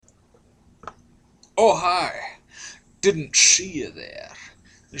Oh, hi. Didn't see you there.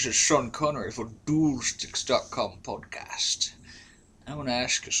 This is Sean Connery for DualSticks.com podcast. I want to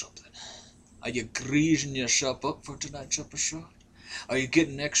ask you something. Are you greasing yourself up for tonight's episode? Are you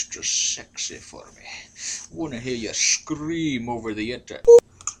getting extra sexy for me? I want to hear you scream over the internet.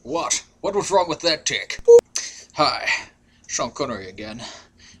 What? What was wrong with that tick? Hi, Sean Connery again.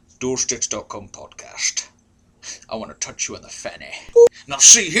 DualSticks.com podcast. I want to touch you in the fanny. Now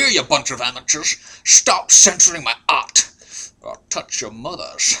see here, you bunch of amateurs. Stop censoring my art. Or I'll touch your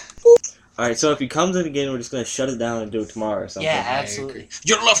mothers. Alright, so if he comes in again, we're just going to shut it down and do it tomorrow or something. Yeah, absolutely.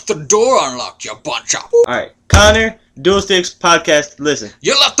 You left the door unlocked, you bunch of... Alright, Connor, Dual Sticks Podcast, listen.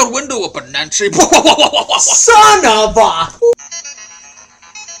 You left the window open, Nancy. Son of a...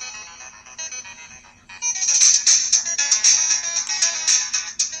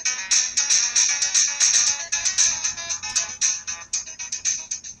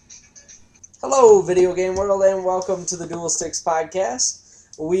 Hello, video game world, and welcome to the Dual Sticks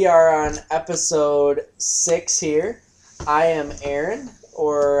Podcast. We are on episode 6 here. I am Aaron,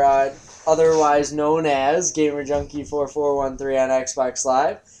 or otherwise known as GamerJunkie4413 on Xbox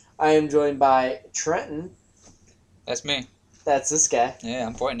Live. I am joined by Trenton. That's me. That's this guy. Yeah,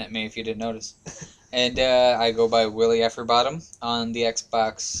 I'm pointing at me if you didn't notice. And I go by Willie Efferbottom on the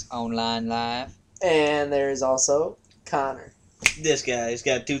Xbox Online Live. And there's also Connor. This guy, he's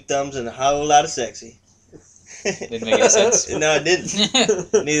got 2 thumbs and a whole lot of sexy. Didn't make any sense. No, it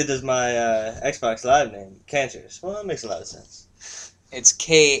didn't. Neither does my Xbox Live name, Cancerous. Well, that makes a lot of sense. It's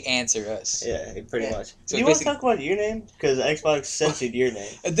K Answer Us. Yeah, pretty much. So Do you want to talk about your name? Because Xbox censored your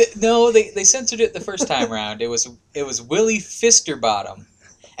name. No, they censored it the first time around. It was Willie Fisterbottom.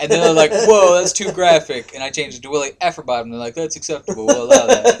 And then they're like, whoa, that's too graphic. And I changed it to Willie Efferbottom. They're like, that's acceptable. We'll allow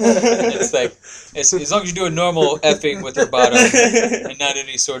that. And it's like, as long as you do a normal effing with your bottom and not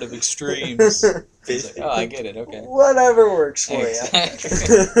any sort of extremes. It's like, oh, I get it. Okay. Whatever works for Exactly.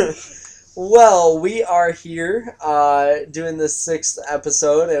 you. Well, we are here doing the 6th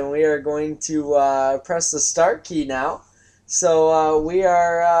episode, and we are going to press the start key now. So we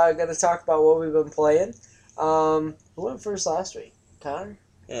are going to talk about what we've been playing. Who went first last week? Connor?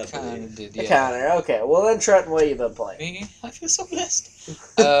 Yeah, Kind of did, yeah. Connor, okay. Well then, Trenton, what have you been playing? Me? I feel so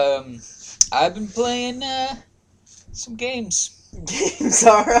blessed. I've been playing some games. Games,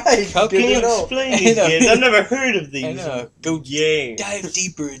 alright. How Good Can to you know. explain I these know. games? I've never heard of these I know. Go games. dive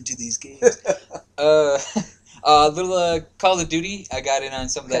deeper into these games. Little Call of Duty. I got in on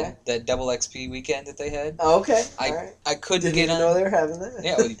some of Okay. that double XP weekend that they had. Okay, alright. I couldn't Didn't get even on. know they were having that.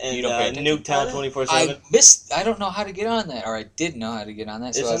 Yeah, well, you And don't pay attention. Nuketown 24/7. I don't know how to get on that, or I didn't know how to get on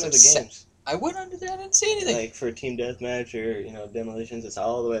that. So It's I was under the upset. games. I went under that. I didn't see anything. Like for team deathmatch or demolitions, it's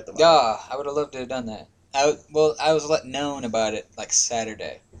all the way at the bottom. Yeah, I would have loved to have done that. I was let known about it like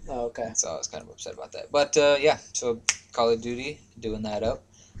Saturday. Oh, okay. So I was kind of upset about that. But yeah, so Call of Duty, doing that up.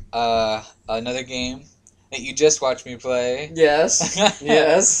 Another game that you just watched me play. Yes.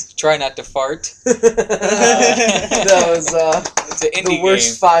 Yes. Try not to fart. That was It's an indie the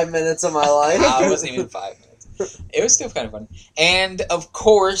worst game. 5 minutes of my life. It wasn't even 5 minutes. It was still kind of fun. And of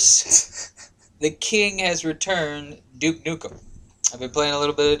course, the king has returned, Duke Nukem. I've been playing a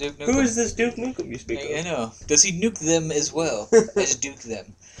little bit of Duke Nukem. Who is this Duke Nukem you speak I of? know. Does he nuke them as well as Duke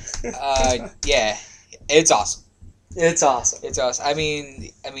them? Yeah, it's awesome. It's awesome. It's awesome. I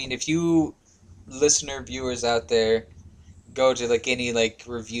mean, if you listener viewers out there go to like any like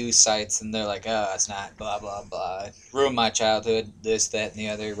review sites and they're like, oh, it's not blah blah blah, ruin my childhood, this that and the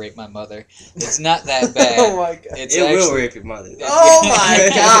other, rape my mother. It's not that bad. Oh my god. It's It will actually, rape your mother. Oh my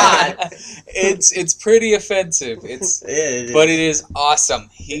god. it's pretty offensive. It's Yeah, it is. but it is awesome.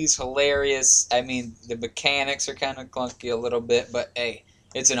 He's hilarious. I mean, the mechanics are kind of clunky a little bit, but hey,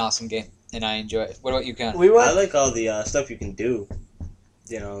 it's an awesome game and I enjoy it. What about you, Con? We I went. like all the stuff you can do.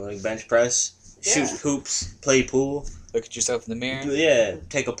 Like bench press, shoot Yeah. hoops, play pool. Look at yourself in the mirror. Yeah,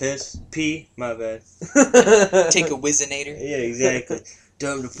 take a piss, pee. My bad. Take a Whizzinator. Yeah, exactly.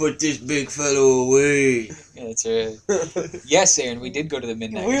 Time to put this big fellow away. Yeah, that's right. Yes, Aaron, we did go to the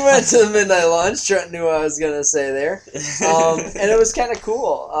midnight. We went to the midnight lunch. Trent knew what I was gonna say there, and it was kind of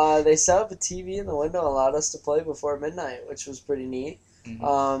cool. They set up a TV in the window, and allowed us to play before midnight, which was pretty neat.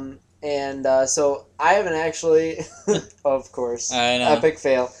 Mhm. So I haven't actually, of course, I know. epic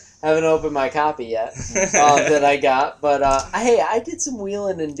fail. Haven't opened my copy yet that I got, but hey, I did some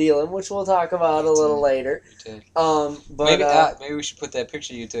wheeling and dealing, which we'll talk about a little later. You did. But Maybe we should put that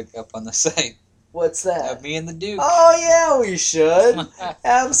picture you took up on the site what's that? of me and the Duke. Oh yeah, we should.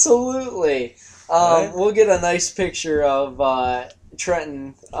 Absolutely. Alright. We'll get a nice picture of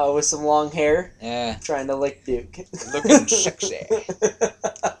Trenton with some long hair Yeah, trying to lick Duke. looking sexy.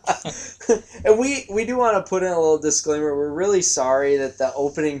 And we do want to put in a little disclaimer. We're really sorry that the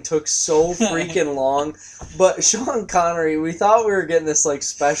opening took so freaking long. But Sean Connery, we thought we were getting this like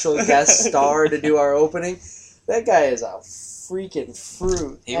special guest star to do our opening. That guy is a freaking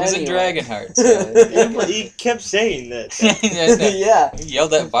fruit. He was in Dragonheart. Yeah, he kept saying that. Yeah. He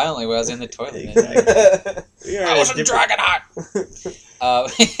yelled that violently when I was in the toilet. Exactly. We are I was at in different- Dragonheart!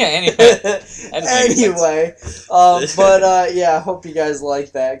 Anyway. Anyway, yeah, I hope you guys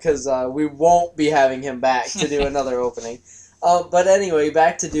like that because we won't be having him back to do another opening. But anyway,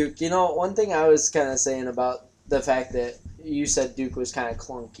 back to Duke. You know, one thing I was kind of saying about the fact that you said Duke was kind of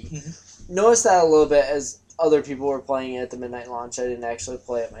clunky. Mm-hmm. Noticed that a little bit as other people were playing it at the midnight launch. I didn't actually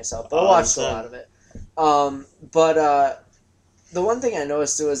play it myself, but I watched a lot of it. The one thing I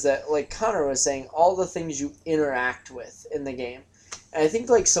noticed was that, like Connor was saying, all the things you interact with in the game. And I think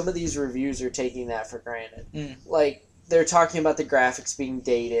like some of these reviews are taking that for granted. Like they're talking about the graphics being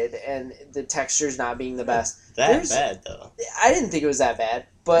dated and the textures not being the best. That bad though. I didn't think it was that bad,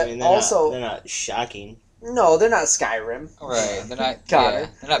 but I mean, also they're not shocking. no, they're not Skyrim. Right, they're not. Connor. Yeah,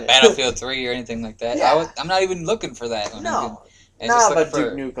 they're not Battlefield 3 or anything like that. Yeah. I'm not even looking for that. No, I'm not just a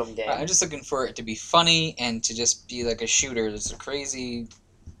looking Duke Nukem game. I'm just looking for it to be funny and to just be like a shooter. It's a crazy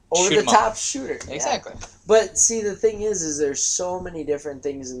Over shoot the 'em up. top shooter. Yeah. Exactly. But see, the thing is there's so many different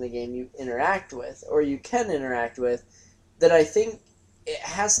things in the game you interact with, or you can interact with, that I think it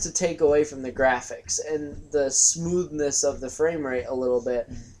has to take away from the graphics and the smoothness of the frame rate a little bit,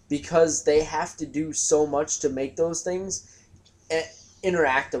 because they have to do so much to make those things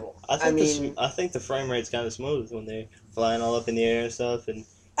interactable. I think the frame rate's kind of smooth when they're flying all up in the air and stuff, and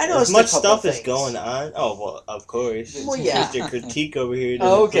I know as much stuff is things. going on. Oh well, of course. Well, yeah. Mr. Critique over here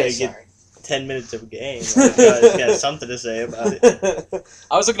doesn't Oh, okay, get sorry. 10 minutes of a game. Like, he's got something to say about it.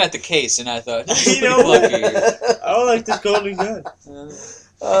 I was looking at the case and I thought, You know what? I don't like this golden gun.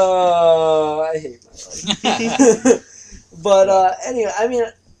 Oh, I hate my life. But anyway, I mean,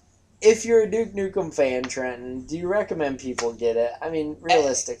 if you're a Duke Nukem fan, Trenton, do you recommend people get it? I mean,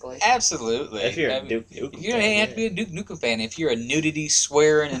 realistically. Absolutely. If you're I a mean, Duke Nukem you don't fan, have to be a Duke Nukem fan. If you're a nudity,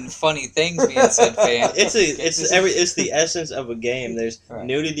 swearing, and funny things being said fan, It's the essence of a game. There's Right.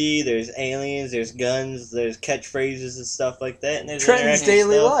 nudity, there's aliens, there's guns, there's catchphrases and stuff like that. And there's Trenton's interactive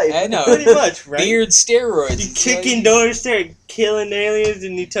daily stuff. life. I know. Pretty much, right? Beard steroids. You It's kick like- in doors, start killing aliens,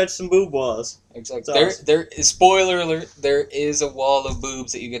 and you touch some boob walls. Exactly. It's awesome. There is, spoiler alert, there is a wall of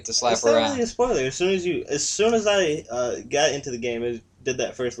boobs that you get to slap It's not around. really a spoiler. As soon as I got into the game, it did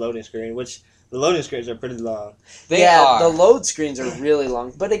that first loading screen, which the loading screens are pretty long. They yeah, are. the load screens are really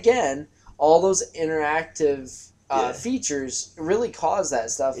long. But again, all those interactive Yeah. features really cause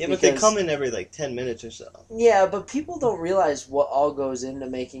that stuff. Yeah, but they because- come in every like 10 minutes or so. Yeah, but people don't realize what all goes into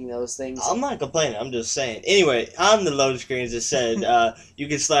making those things. I'm not complaining. I'm just saying. Anyway, on the loading screens, it said you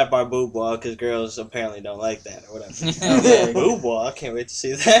can slap our boob wall because girls apparently don't like that or whatever. Okay. Boob wall? I can't wait to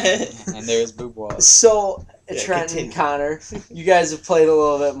see that. And there's boob walls. So, Yeah, Trent continue. and Connor, you guys have played a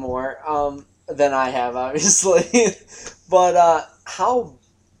little bit more than I have, obviously. But how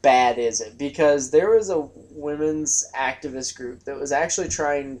bad is it? Because there was a women's activist group that was actually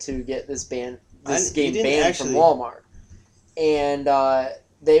trying to get this game you didn't banned actually- from Walmart, and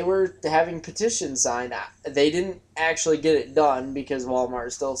they were having petitions signed. They didn't actually get it done because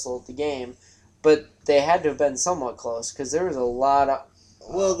Walmart still sold the game, but they had to have been somewhat close because there was a lot of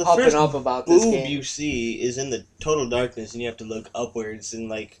Well, the up first and up about this boob game. you see is in the total darkness, and you have to look upwards in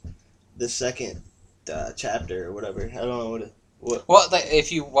like the second chapter or whatever. I don't know what. Well,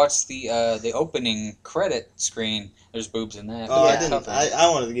 if you watch the opening credit screen, there's boobs in that. Oh, Yeah. I didn't. I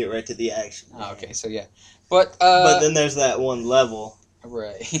wanted to get right to the action. Oh, okay, so yeah. But But then there's that one level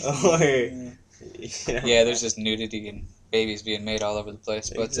right. where you know, Yeah, there's just nudity and babies being made all over the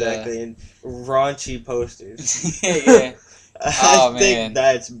place. But exactly and raunchy posters. yeah, I Oh, think man.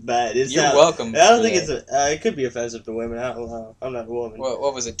 that's bad. It's you're not, welcome. I don't for think that. it could be offensive to women. I don't know. I'm not a woman.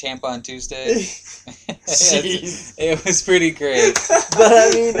 What was it? Tampon Tuesday. Jeez. It was pretty great. But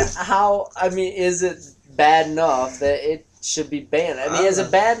I mean, is it bad enough that it should be banned? I mean, is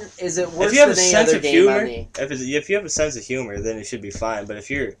it worse if you have a than any sense other of game humor, on the? if you have a sense of humor, then it should be fine. But if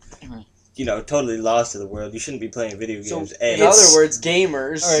you're, Mhm. totally lost to the world, you shouldn't be playing video So, games. in A. other words,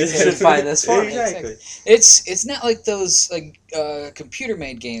 gamers Alright, should find this funny. Exactly. It's not like those computer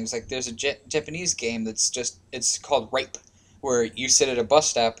made games. Like there's a Japanese game it's called Rape, where you sit at a bus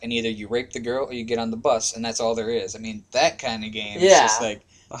stop and either you rape the girl or you get on the bus, and that's all there is. I mean, that kind of game. Yeah. It's just like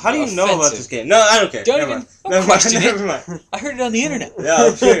How do you know about offensive. this game? No, I don't care. Don't Never even mind. don't Never question mind. it. Never mind. I heard it on the internet. Yeah,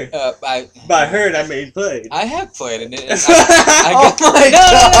 I'm sure. I But I heard I made played. I have played it. I Oh got, my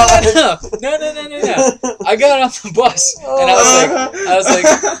no. I got on the bus and I was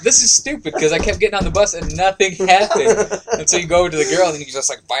like, this is stupid because I kept getting on the bus and nothing happened. And so you go over to the girl and you just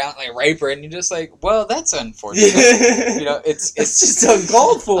like violently rape her and you're just like, well, that's unfortunate. You know, it's just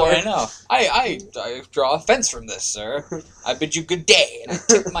uncalled for. I know. I draw offense from this, sir. I bid you good day, and I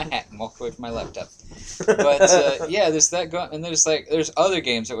tip my hat and walk away from my laptop. But yeah, there's that going, and there's other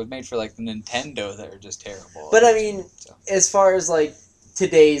games that were made for like the Nintendo that are just terrible. But I mean, So. as far as like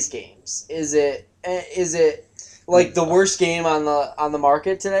today's games, is it like the worst game on the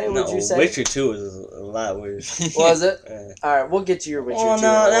market today? Would No, you say? Witcher 2 is a lot worse. Was it? Yeah. All right, we'll get to your Witcher 2. Well, in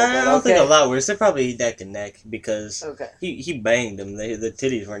no, a little I bit, don't think okay? a lot worse. They're probably neck and neck because Okay. he banged them. The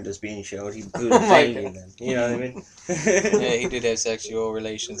titties weren't just being showed. He was Oh my banging God. them. You know what I mean? Yeah, he did have sexual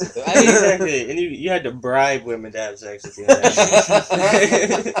relations with them. Exactly. And you had to bribe women to have sex with you.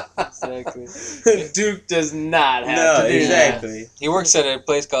 Exactly. Duke does not have No, to do exactly. He works at a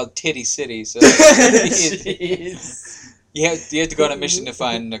place called Titty City, so that. you Jeez. have to go on a mission to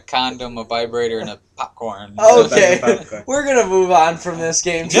find a condom, a vibrator, and a popcorn. Okay. Bag of popcorn. We're gonna move on from this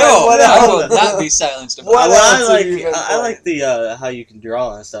game. Trent. No, What I else? will not be silenced about What it. Well, else I have you been I playing? like the how you can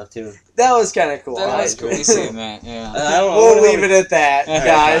draw and stuff too. That was kind of cool. That was I- cool. You see that, yeah. I don't know. We'll leave it at that, Alright.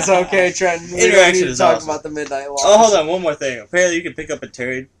 guys. Okay, Trent. We don't Interaction need to is talk awesome. about the Midnight Launch. Oh, hold on, one more thing. Apparently, you can pick up a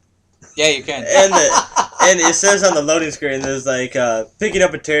turd, Yeah, you can. and it says on the loading screen, there's like picking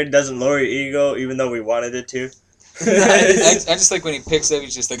up a turd doesn't lower your ego, even though we wanted it to. Nice. I just like when he picks up,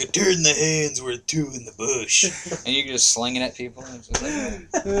 he's just like, a turd in the hand's worth two in the bush. And you can just sling it at people. And it's just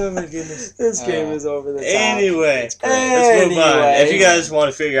like, Oh my goodness. This game is over the top. Anyway, It's great. let's move on. Anyway. If you guys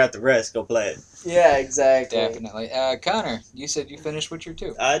want to figure out the rest, go play it. Yeah, exactly. Definitely. Connor, you said you finished Witcher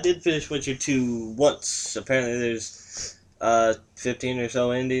 2. I did finish Witcher 2 once. Apparently, there's 15 or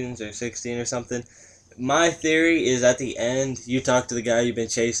so endings, or 16 or something. My theory is at the end, you talk to the guy you've been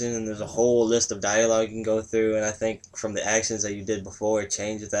chasing, and there's a whole list of dialogue you can go through, and I think from the actions that you did before, it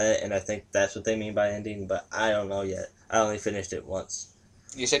changes that, and I think that's what they mean by ending, but I don't know yet. I only finished it once.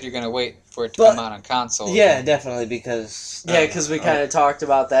 You said you're going to wait for it to But- come out on console. Yeah, definitely, because... Yeah, because we kind of talked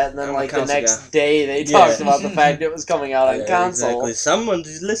about that, and then I'm a like the console next guy. day they Yeah. talked about the fact it was coming out on console. Exactly.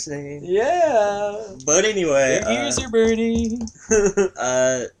 Someone's listening. Yeah. But anyway, Your ears are burning.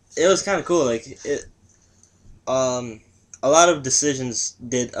 it was kind of cool. Like it, a lot of decisions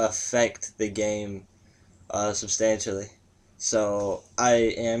did affect the game, substantially. So I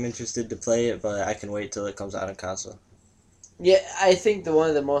am interested to play it, but I can wait till it comes out on console. Yeah, I think one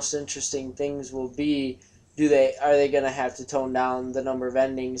of the most interesting things will be, are they going to have to tone down the number of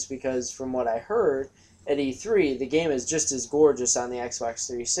endings? Because from what I heard at E3, the game is just as gorgeous on the Xbox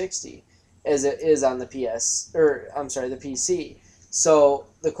 360 as it is on the the PC. So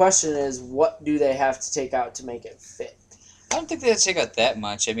the question is, what do they have to take out to make it fit? I don't think they have to take out that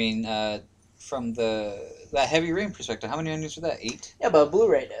much. I mean, from that Heavy Rain perspective, how many endings were that? 8? Yeah, but a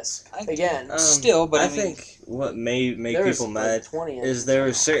Blu-ray disc again. Still, but I I mean, think what may make there's people like mad 20 is endings there are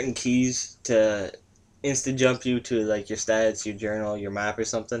now. certain keys to instant jump you to like your stats, your journal, your map, or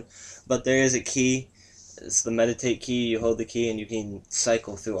something. But there is a key. It's the meditate key. You hold the key and you can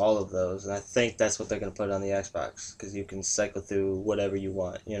cycle through all of those. And I think that's what they're gonna put on the Xbox because you can cycle through whatever you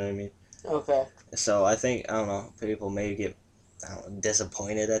want. You know what I mean? Okay. So I think I don't know. People may get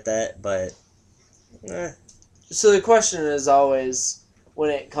disappointed at that, but So the question is always, when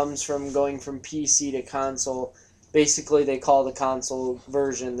it comes from going from PC to console, basically they call the console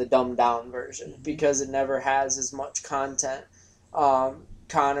version the dumbed down version because it never has as much content.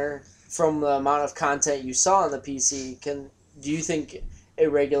 Connor, from the amount of content you saw on the PC, do you think a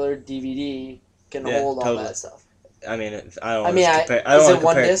regular DVD can Yeah, hold all totally. that stuff? I mean, I don't. I mean, compare, I is don't it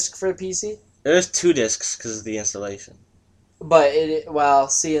one compare. disc for the PC? There's 2 discs because of the installation. But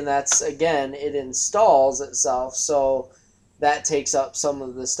and that's again, it installs itself, so that takes up some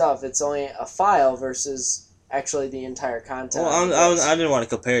of the stuff. It's only a file versus actually the entire content. Well, on the disc. I didn't want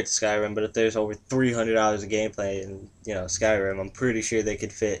to compare it to Skyrim, but if there's over 300 hours of gameplay in Skyrim, I'm pretty sure they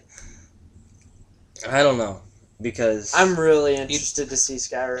could fit. I don't know because I'm really interested to see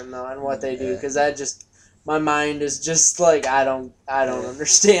Skyrim though and what they do because that just my mind is just like I don't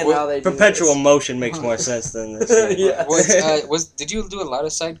understand how they do perpetual this. motion makes more sense than this. Game. Yeah. Did you do a lot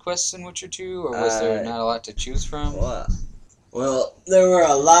of side quests in Witcher 2, or was there not a lot to choose from? Well, there were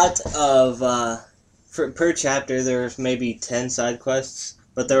a lot of per chapter. There was maybe 10 side quests,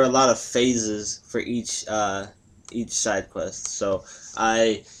 but there were a lot of phases for each side quest. So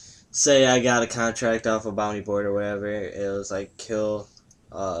I got a contract off a bounty board or whatever. It was like kill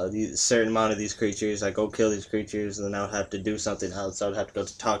certain amount of these creatures. I go kill these creatures, and then I would have to do something else. I would have to go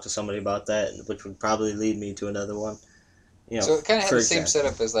to talk to somebody about that, which would probably lead me to another one. You know, So it kind of had for the same example.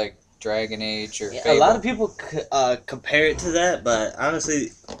 setup as like Dragon Age or Yeah, Fable. a lot of people compare it to that, but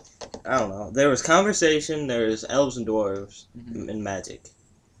honestly, I don't know. There was conversation. There was elves and dwarves and magic.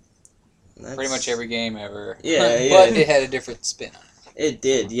 Pretty much every game ever. Yeah, But yeah. it had a different spin on it. It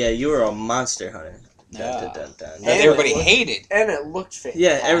did. Yeah, you were a monster hunter. Dun, Yeah. dun, dun, dun. And That it everybody was- hated. And it looked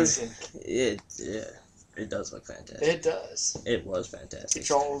fantastic. Yeah, it does look fantastic. It does. It was fantastic.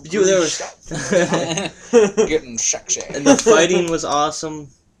 It's all You- there green was- stuff. Getting sexy. And the fighting was awesome.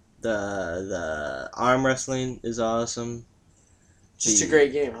 The arm wrestling is awesome. Just a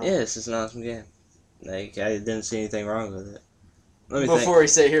great game, huh? Yes, it's an awesome game. Like, I didn't see anything wrong with it. Let me Before we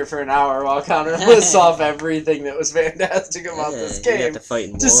sit here for an hour while Connor lists off everything that was fantastic about this You game. got to fight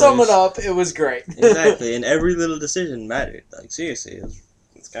in To sum it wars. up, it was great. Exactly, and every little decision mattered. Like, seriously,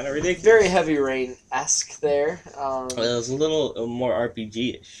 it's kind of ridiculous. Very Heavy Rain-esque there. It was a little more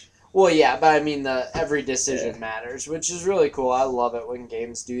RPG-ish. Well, yeah, but I mean, every decision matters, which is really cool. I love it when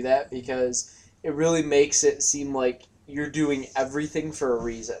games do that because it really makes it seem like you're doing everything for a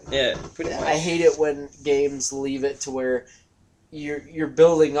reason. Yeah, pretty much. I hate it when games leave it to where you're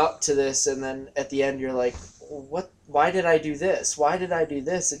building up to this, and then at the end you're like, "What? Why did I do this? Why did I do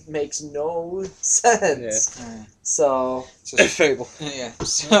this? It makes no sense." Yeah. So Fable. Yeah.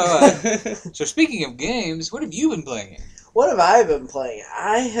 So speaking of games, what have you been playing? what have I been playing?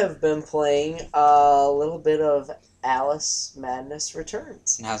 I have been playing a little bit of Alice Madness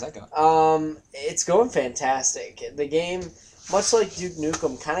Returns. And how's that going? It's going fantastic. The game, much like Duke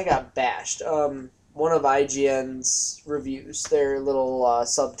Nukem, kind of got bashed. One of IGN's reviews, their little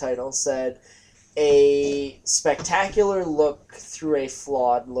subtitle said, "A spectacular look through a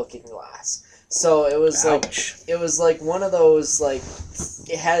flawed looking glass." So it was like one of those, like,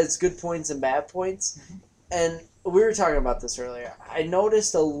 it has good points and bad points, and we were talking about this earlier. I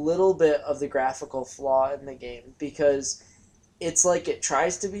noticed a little bit of the graphical flaw in the game because it's like it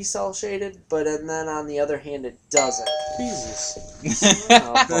tries to be cel shaded, but then on the other hand it doesn't. Jesus.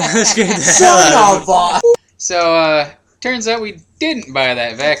 Oh, That scared the hell Son out of of me. a- So, turns out we didn't buy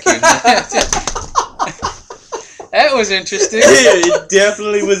that vacuum. That was interesting. It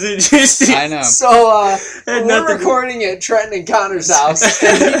definitely was interesting. I know. So, Had we're nothing- recording at Trenton and Connor's house,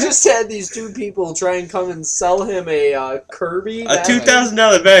 and he just had these two people try and come and sell him a Kirby. A that-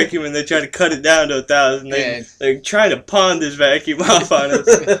 $2,000 vacuum, and they try to cut it down to $1,000. Yeah. They're trying to pawn this vacuum off on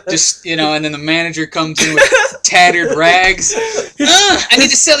us. Just, and then the manager comes in with tattered rags. I need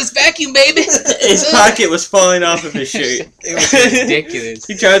to sell this vacuum, baby. His pocket was falling off of his shirt. It was ridiculous.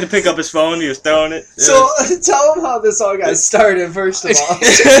 He tried to pick up his phone. He was throwing it. So, tell them how this all got started, first of all.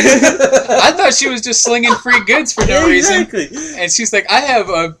 I thought she was just slinging free goods for no reason. Exactly. And she's like, I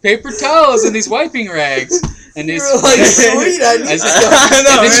have paper towels and these wiping rags. And You these, were like, sweet, I need I stuff. I know, and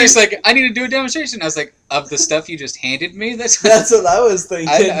then right? she's like, I need to do a demonstration. I was like, of the stuff you just handed me? That's That's what I was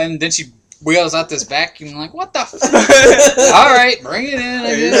thinking. and then she wheels out this vacuum. I'm like, what the f-? All right, bring it in,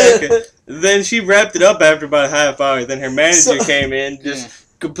 I guess. Exactly. Then she wrapped it up after about a half hour. Then her manager So- came in, just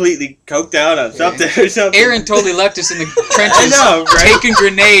completely coked out on something or something. Aaron totally left us in the I trenches know, right? taking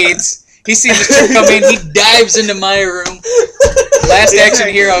grenades. He sees the chick come in, he dives into my room. Last action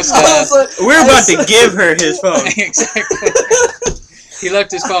hero I stuff. was like, We're I about was- to give her his phone. Exactly. He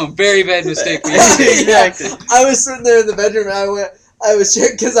left his phone. Very bad mistake. Exactly. I was sitting there in the bedroom and I was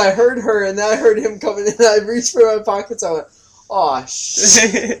checking because I heard her and then I heard him coming in and I reached for my pockets. I went, oh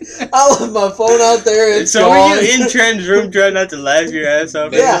shit. I left my phone out there. It's So gone. were you in Trent's room trying not to laugh your ass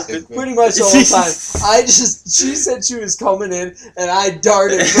off? or Yeah, something? pretty much the whole time. She said she was coming in, and I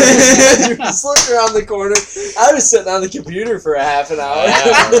darted from the bedroom, just looked around the corner. I was sitting on the computer for a half an hour.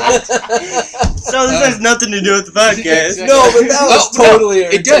 So this has nothing to do with the podcast. Exactly. No, but that was Oh, no, totally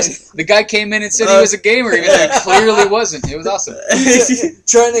It does. The guy came in and said he was a gamer, even though he clearly wasn't. It was awesome.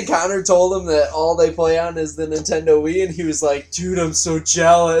 Trent and Connor told him that all they play on is the Nintendo Wii, and he was like, dude, I'm so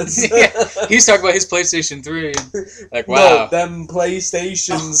jealous. Yeah. He's talking about his PlayStation 3. Like, No, wow. them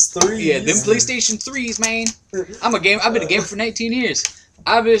PlayStations 3s. Yeah, them PlayStation 3s, man. I've been a gamer for 19 years.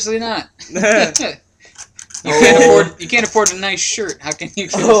 Obviously not. You can't afford a nice shirt. How can you?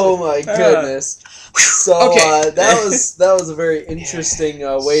 Oh my goodness! So Okay. that was a very interesting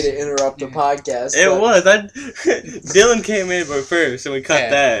way to interrupt the podcast. It but- was. Dylan came in first, and we cut Yeah.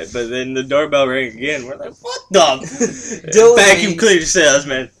 that. But then the doorbell rang again. We're like, "What the Dylan vacuum being- cleaner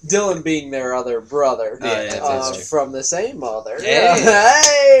salesman?" Dylan being their other brother Yeah, that's true. from the same mother. Hey.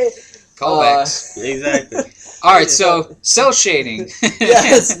 Hey! Callbacks. Exactly. All right, so cell shading.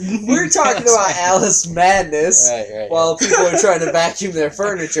 Yes, we're talking about Alice Madness Right. while people are trying to vacuum their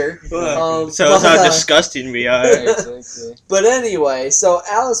furniture. So it's how disgusting we are. Exactly. But anyway, so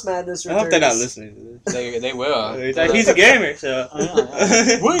Alice Madness I hope they're not returns. listening to this. They will. He's like, he's a gamer, so.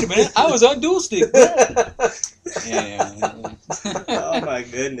 Wait a minute, I was on dual stick. Yeah. Oh my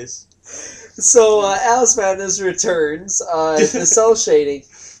goodness. So Alice Madness returns. The cell shading.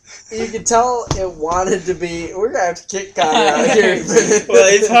 You can tell it wanted to be. We're gonna have to kick Connor out of here. In a minute.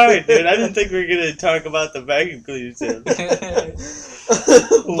 Well, it's hard, dude. I didn't think we were gonna talk about the vacuum cleaner sale.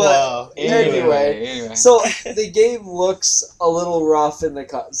 But Wow. anyway, so the game looks a little rough in the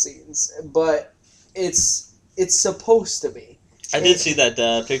cutscenes, but it's supposed to be. I did see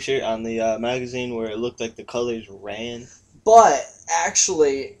that picture on the magazine where it looked like the colors ran. But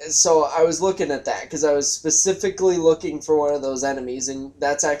actually, so I was looking at that because I was specifically looking for one of those enemies, and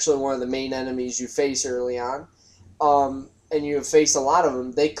that's actually one of the main enemies you face early on. And you face a lot of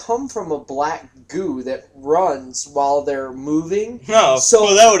them. They come from a black goo that runs while they're moving. No, So-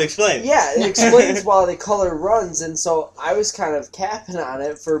 well, that would explain. Yeah, it explains why the color runs, and so I was kind of capping on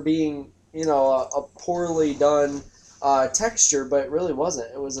it for being, a poorly done texture, but it really wasn't.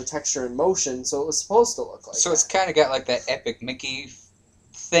 It was a texture in motion, so it was supposed to look like So that. it's kind of got like that epic Mickey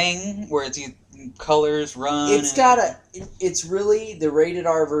thing where it's colors run. It's really the rated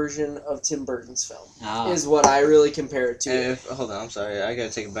R version of Tim Burton's film, Ah. is what I really compare it to. Hold on, I'm sorry. I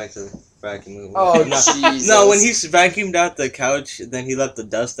gotta take it back to the vacuum. Oh, no, Jesus. no, when he vacuumed out the couch, then he left the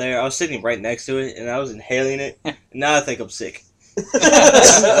dust there. I was sitting right next to it, and I was inhaling it. And now I think I'm sick.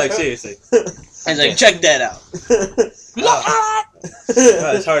 Like, seriously. I was like, check that out.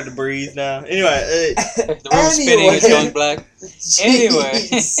 It's hard to breathe now. Anyway, The room's spinning, it's Anyway. going black. Anyway.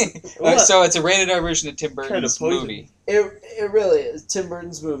 Jeez. What? So it's a rated R version of Tim Kind Burton's of poison. movie. It really is Tim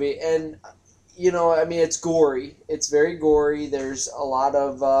Burton's movie, and it's gory. It's very gory. There's a lot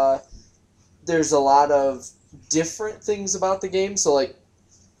of different things about the game. So like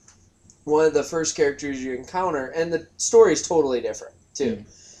one of the first characters you encounter, and the story is totally different too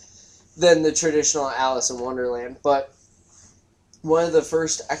than the traditional Alice in Wonderland. But one of the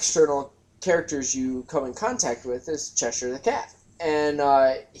first external characters you come in contact with is Cheshire the Cat, and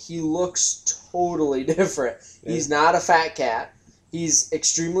he looks totally different. Yeah. He's not a fat cat. He's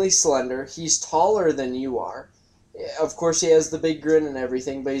extremely slender. He's taller than you are. Of course, he has the big grin and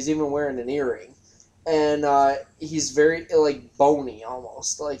everything, but he's even wearing an earring. And he's very, bony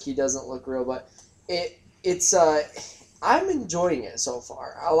almost. Like, he doesn't look real, but it's I'm enjoying it so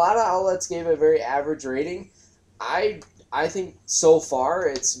far. A lot of outlets gave it a very average rating. I think so far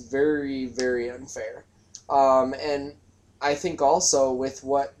it's very, very unfair. And I think also with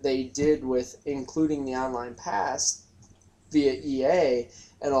what they did with including the online pass via EA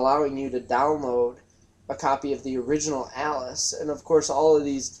and allowing you to download a copy of the original Alice, and of course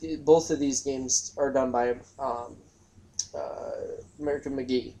both of these games are done by American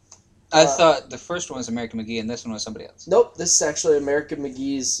McGee. I thought the first one was American McGee and this one was somebody else. Nope, this is actually American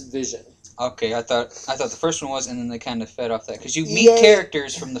McGee's vision. Okay, I thought the first one was, and then they kind of fed off that because you Yeah. meet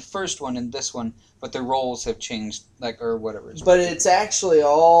characters from the first one and this one, but their roles have changed, or whatever. But it's actually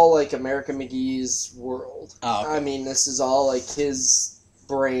all like American McGee's world. Oh, okay. I mean, this is all like his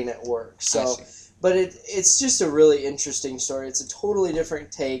brain at work. I So, see. but it's just a really interesting story. It's a totally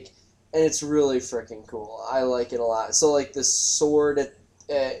different take, and it's really freaking cool. I like it a lot. So, like the sword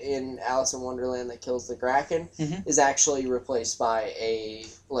in Alice in Wonderland that kills the Kraken Mhm. is actually replaced by a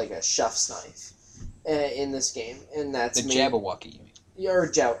chef's knife in this game, and that's The Jabberwocky, you mean?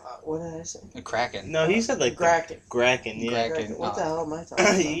 Or what did I say? The Kraken. no, he said like Kraken. Kraken, yeah. Kraken. What the hell am I talking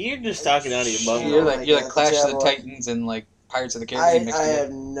about? You're just talking out of your bum. You're Oh like my you're God, like Clash of the Jabberwocky. Titans and like Pirates of the Caribbean mixed I together.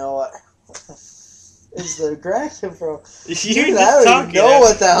 have no. What the f- is the Kraken from? You're Dude, just I don't talking. even know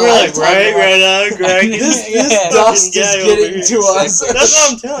what the hell You're I'm like talking about. right on Kraken. This Yeah. dust is Fucking guy over getting here. to us. That's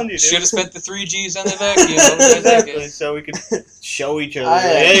what I'm telling you, dude. Should have spent the 3 Gs on the vacuum. What was I Exactly, thinking? so we could show each other. I like,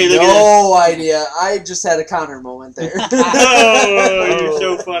 have hey, look no idea. I just had a Connor moment there. at this. Oh, you're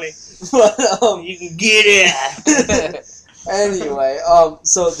so funny. But, You can get it. anyway,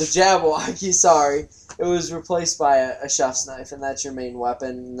 so the Jabberwocky, sorry, it was replaced by a chef's knife, and that's your main weapon.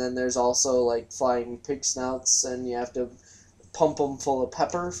 And then there's also like flying pig snouts, and you have to pump them full of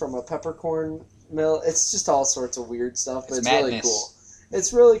pepper from a peppercorn mill. It's just all sorts of weird stuff, but It's it's really madness. cool.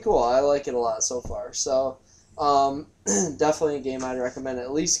 It's really cool. I like it a lot so far. So, definitely a game I'd recommend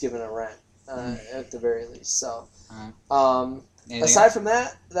at least giving a rent, at the very least. So, Anything aside from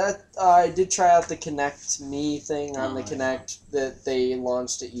that, I did try out the Kinect Me thing on the Oh, Kinect that they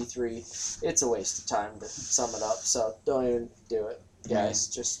launched at E3. It's a waste of time to sum it up, so don't even do it. guys.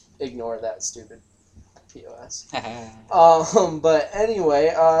 Just ignore that stupid POS. Yeah. But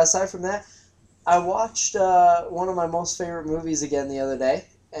anyway, aside from that, I watched one of my most favorite movies again the other day,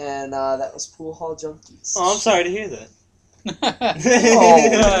 and that was Pool Hall Junkies. Oh, I'm sorry to hear that.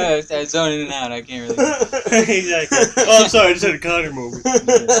 I zone in and out. I can't really. Exactly. Oh, I'm sorry. I just had a Connor movie.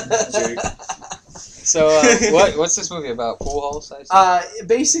 So, what's this movie about? Pool halls?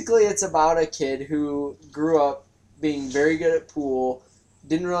 Basically, it's about a kid who grew up being very good at pool,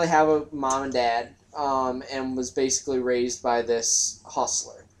 didn't really have a mom and dad, and was basically raised by this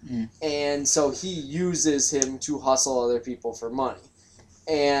hustler. Mm. And so he uses him to hustle other people for money.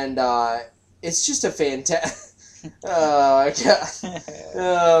 And it's just a fantastic... Oh,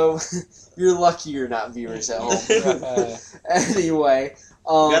 God. You're lucky you're not viewers at home. Anyway.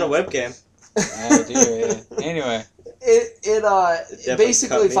 Got a webcam. I do, yeah. Anyway. It definitely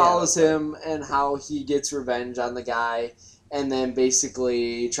basically cut me follows out. him and how he gets revenge on the guy, and then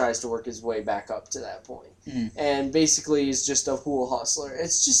basically tries to work his way back up to that point. Mm. And basically he's just a pool hustler.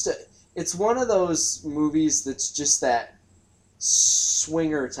 It's one of those movies that's just that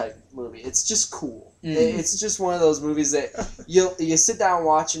swinger type movie. It's just cool. Mm. It's just one of those movies that you sit down and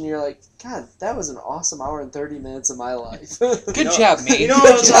watch and you're like, God, that was an awesome hour and 30 minutes of my life. Good job, me. You know what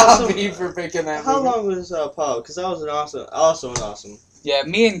Good was job, awesome? me, for picking that How movie. long was Paul? Because that was also an awesome. Yeah,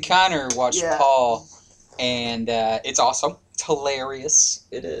 me and Connor watched Yeah. Paul, and it's awesome. It's hilarious.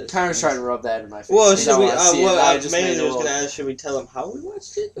 It is. Connor's trying to rub that in my face. Well, He should don't we? wanna see it, and I just Mainly made a just little- gonna ask. Should we tell them how we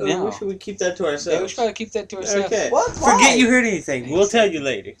watched it, or No. should we keep that to Yeah, we ourselves? should probably keep that to ourselves. Okay. What? Why? Forget you heard anything. We'll tell you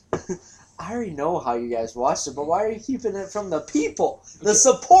later. I already know how you guys watched it, but why are you keeping it from the people, the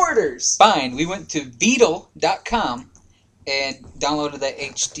supporters? Fine, we went to Beetle.com and downloaded that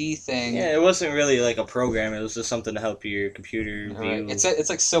HD thing. Yeah, it wasn't really like a program. It was just something to help your computer view. Right. It's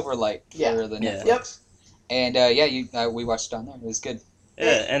like Silverlight for Yeah. the Yeah. Netflix. Yep. And we watched it on there. It was good.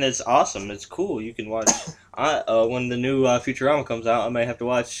 Yeah, and it's awesome. It's cool. You can watch. When the new Futurama comes out, I might have to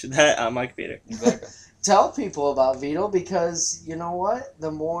watch that on my computer. Exactly. Tell people about Beetle, because you know what? The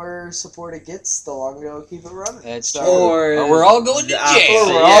more support it gets, the longer it'll keep it running. That's So- true. Or we're all going to the Or jail.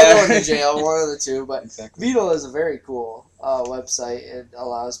 we're Yeah. all going to jail, one of the two. But Exactly. Beetle is a very cool website. It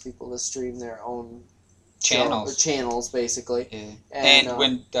allows people to stream their own channels, basically. Yeah. And, And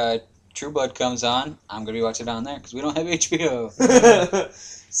when True Blood comes on, I'm going to be watching it on there because we don't have HBO.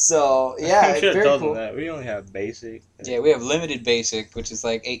 So yeah, I it's should have very told cool. them that. We only have basic. Yeah, we have Limited Basic, which is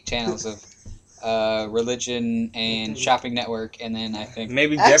like 8 channels of religion and shopping network, and then I think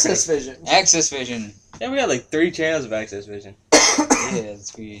Maybe Access different. Vision. Access Vision. Yeah, we got like 3 channels of Access Vision. Yeah,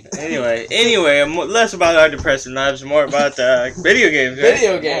 it's weird. Anyway, less about our depressing lives, more about video games. Right?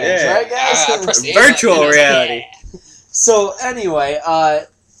 Video games, Yeah. right, guys? I pressed the Virtual button. reality. So anyway,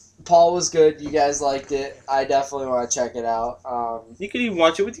 Paul was good. You guys liked it. I definitely want to check it out. You can even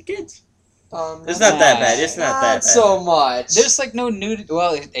watch it with your kids. It's not not that bad. It's not that bad. so much. There's like no nudity.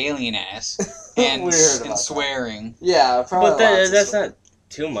 Well, alien ass and, We heard about and that. swearing. Yeah, probably. But lots of that's stuff. not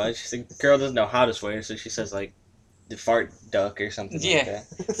too much. The girl doesn't know how to swear, so she says like the fart duck or something Yeah. like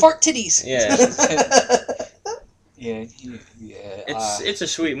that. Fart titties. Yeah. Yeah. It's a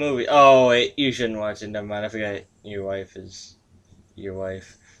sweet movie. Oh wait, you shouldn't watch it. Never mind. I forgot your wife is your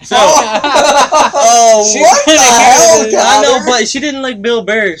wife. So oh, She's what the gonna hell, hear this. I know, Connor? but she didn't like Bill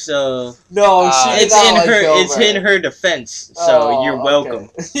Burr, so No, she did it's not in like her. Bill It's Burr. in her defense. So Oh, you're okay. welcome.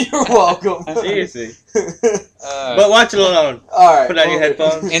 You're welcome. Seriously, but watch it alone. All right. Put on your moving.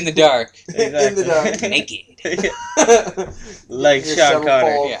 headphones. in the dark, In the dark. naked. Like Your Sean shovel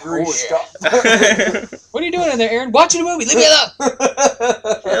Connery. full of Yeah. grease Oh, stuff. What are you doing in there, Aaron? Watching a movie. Leave me alone.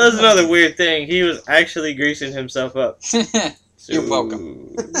 That was another weird thing. He was actually greasing himself up. You're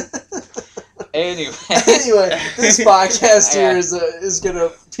welcome. Anyway. Anyway, this podcast Yeah. here is gonna.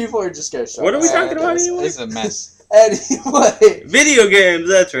 People are just gonna show. What are we us. talking about anyway? This is a mess. Anyway, Video games.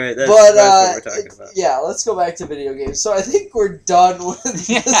 That's right. That's but what we're talking about. yeah, let's go back to video games. So I think we're done with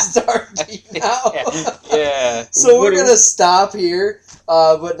Yeah. the Stargate now. Yeah. So What we're are- gonna stop here.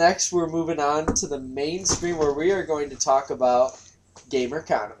 But next we're moving on to the main screen where we are going to talk about gamer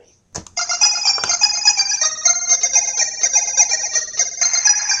economy.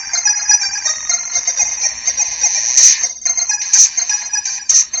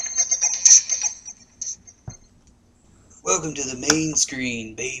 Welcome to the main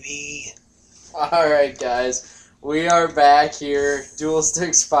screen, baby. Alright, guys. We are back here. Dual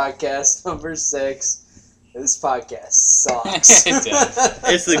Sticks Podcast number 6. This podcast sucks. It does.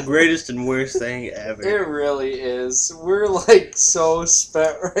 It's the greatest and worst thing ever. It really is. We're like so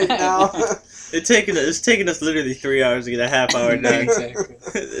spent right now. It's taken us literally 3 hours to get a half hour done.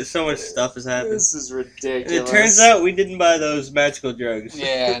 Exactly. So much stuff has happened. This is ridiculous. And it turns out we didn't buy those magical drugs.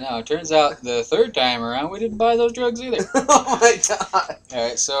 Yeah, no. It turns out the third time around we didn't buy those drugs either. Oh my god. All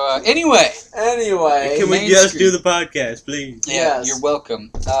right. So anyway, Anyway. Can we Main just Street. do the podcast, please? yeah, Yes. you're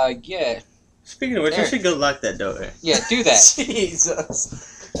welcome. Yeah, Speaking of which, I Eric. should go lock that door. yeah. Do that.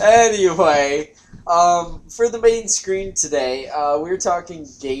 Jesus. Anyway, for the main screen today, we're talking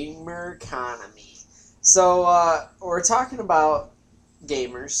gamer economy. So, we're talking about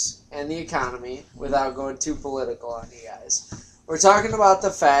gamers and the economy without going too political on you guys. We're talking about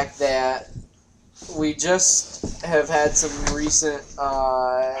the fact that we just have had some recent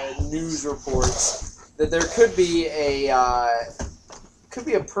news reports that there could be a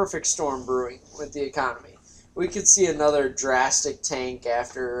perfect storm brewing with the economy. We could see another drastic tank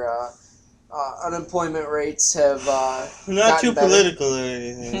after unemployment rates have Not too gotten better. political or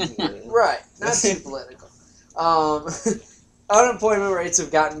anything. Right, not too political. Unemployment rates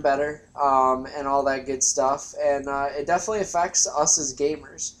have gotten better and all that good stuff, and it definitely affects us as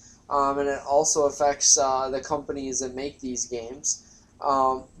gamers, and it also affects the companies that make these games.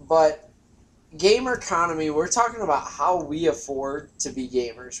 But gamer economy, we're talking about how we afford to be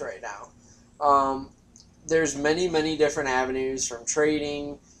gamers right now. There's many different avenues, from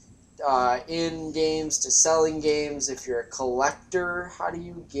trading in games to selling games. If you're a collector, how do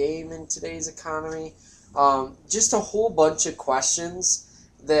you game in today's economy? Just a whole bunch of questions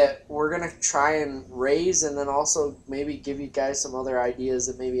that we're going to try and raise, and then also maybe give you guys some other ideas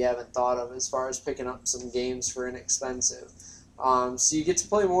that maybe you haven't thought of as far as picking up some games for inexpensive. So you get to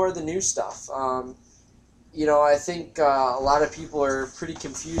play more of the new stuff. I think a lot of people are pretty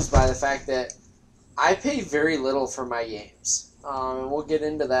confused by the fact that I pay very little for my games. And we'll get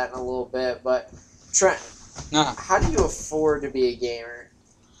into that in a little bit. But, Trent, Uh-huh. how do you afford to be a gamer?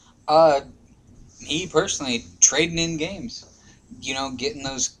 Me personally, trading in games. Getting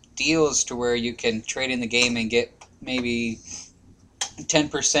those deals to where you can trade in the game and get maybe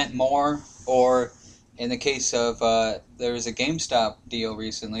 10% more, or in the case of there was a GameStop deal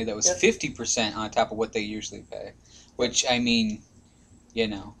recently that was Yep. 50% on top of what they usually pay, which I mean,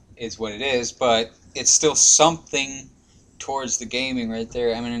 is what it is, but it's still something towards the gaming right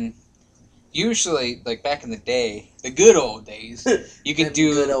there. I mean, usually, like back in the day, the good old days, you could Them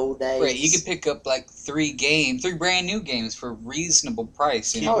do good old days. right. You could pick up like three brand new games for a reasonable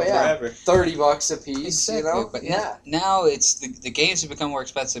price. Keep Oh, it yeah. forever. $30 a piece, Exactly, but yeah. now it's the games have become more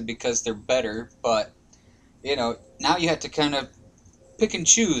expensive because they're better. But now you have to kind of pick and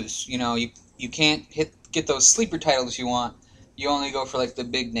choose. You can't get those sleeper titles you want. You only go for like the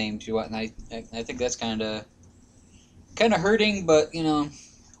big names you want, and I think that's kind of hurting. But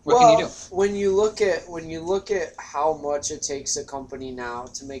what can you do? When you look at how much it takes a company now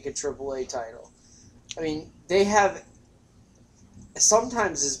to make a AAA title, I mean, they have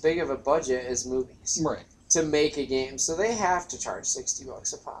sometimes as big of a budget as movies Right. to make a game, so they have to charge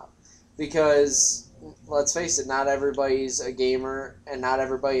 $60 a pop, because let's face it, not everybody's a gamer and not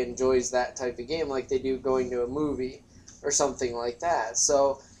everybody enjoys that type of game like they do going to a movie or something like that.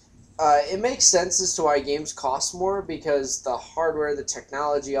 So it makes sense as to why games cost more, because the hardware, the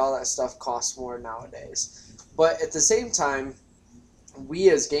technology, all that stuff costs more nowadays. But at the same time, we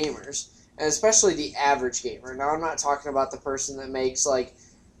as gamers, and especially the average gamer, now I'm not talking about the person that makes like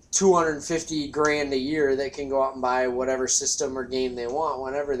 $250,000 a year that can go out and buy whatever system or game they want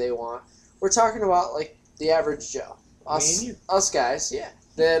whenever they want. We're talking about like the average Joe, us guys, yeah,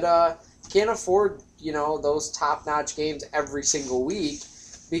 that can't afford those top-notch games every single week,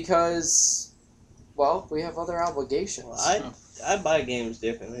 because, well, we have other obligations. Well, I buy games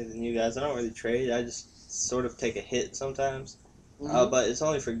differently than you guys. I don't really trade. I just sort of take a hit sometimes. Mhm. But it's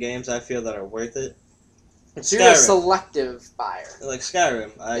only for games I feel that are worth it. So you're a Skyrim. selective buyer. Like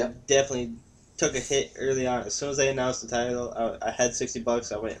Skyrim, I Yep. definitely took a hit early on. As soon as they announced the title, I had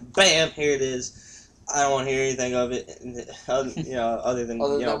 $60. I went, bam, here it is. I don't want to hear anything of it, other than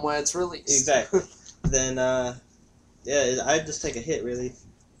Other than when it's released. Exactly. Then, I just take a hit, really.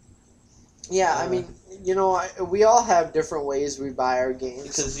 Yeah, I mean, we all have different ways we buy our games.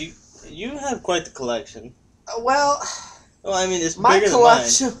 Because you have quite the collection. Well, Well, I mean, it's my bigger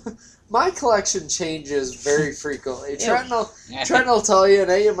collection, my collection changes very frequently. Yeah. Trent will tell you,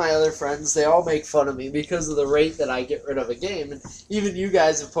 and any of my other friends, they all make fun of me because of the rate that I get rid of a game. And even you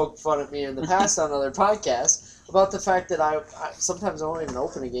guys have poked fun at me in the past on other podcasts about the fact that I sometimes I won't even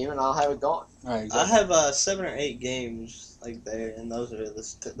open a game and I'll have it gone. Right. I Exactly. have 7 or 8 games like there, and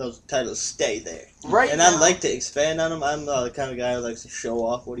those titles stay there. Right And now, I'd like to expand on them. I'm the kind of guy who likes to show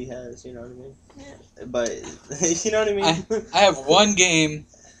off what he has. You know what I mean? Yeah. But you know what I mean? I have one game,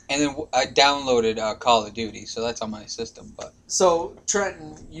 and then I downloaded Call of Duty, so that's on my system. But So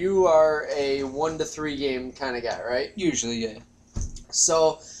Trenton, you are a 1 to 3 game kind of guy, right? usually, yeah.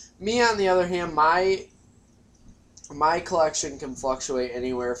 So me, on the other hand, my collection can fluctuate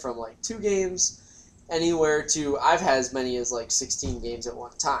anywhere from like 2 games, anywhere to I've had as many as like 16 games at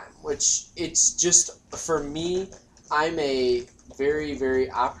one time. Which it's just for me, I'm a very, very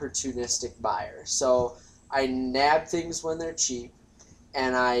opportunistic buyer. So I nab things when they're cheap,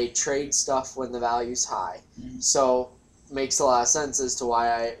 and I trade stuff when the value's high. Mhm. So makes a lot of sense as to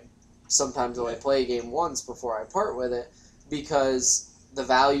why I sometimes only play a game once before I part with it, because the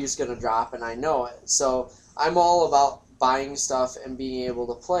value's going to drop and I know it. So I'm all about buying stuff and being able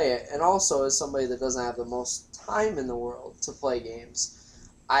to play it. And also, as somebody that doesn't have the most time in the world to play games,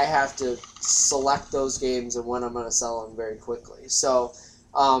 I have to select those games and when I'm going to sell them very quickly. So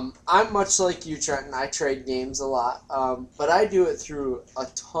I'm much like you, Trenton. I trade games a lot, but I do it through a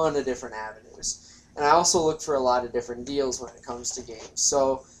ton of different avenues. And I also look for a lot of different deals when it comes to games.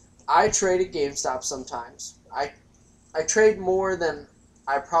 So I trade at GameStop sometimes. I trade more than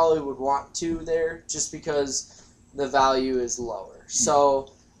I probably would want to there, just because the value is lower.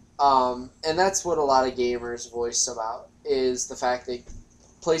 So, and that's what a lot of gamers voice about, is the fact that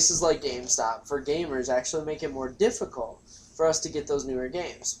places like GameStop for gamers actually make it more difficult for us to get those newer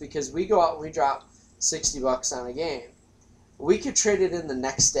games, because we go out and we drop $60 on a game. We could trade it in the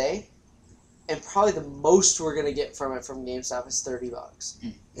next day, and probably the most we're going to get from it from GameStop is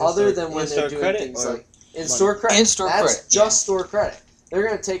 $30. Other than when they're doing things like in-store credit. In-store That's credit, just store credit. They're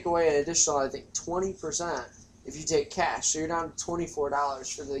going to take away an additional, I think, 20% if you take cash. So you're down to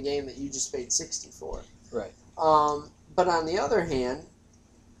 $24 for the game that you just paid $60 for. Right. But on the other hand,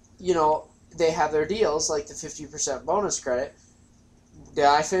 you know, they have their deals, like the 50% bonus credit. Did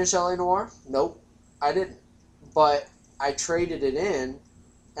I finish LA Noire? Nope, I didn't. But I traded it in,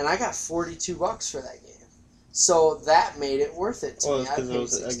 and I got $42 for that game. So that made it worth it to Well, me. it's because it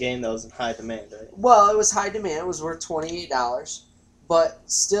was $60. a game that was in high demand, right? Well, it was high demand. It was worth $28. But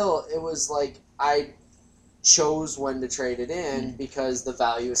still, it was like I chose when to trade it in because the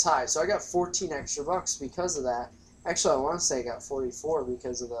value is high. So I got 14 extra bucks because of that. Actually, I want to say I got 44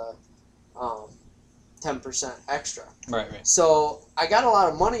 because of the 10% extra. Right. So I got a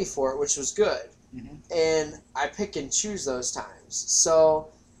lot of money for it, which was good. Mhm. And I pick and choose those times. So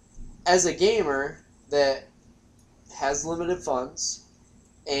as a gamer that has limited funds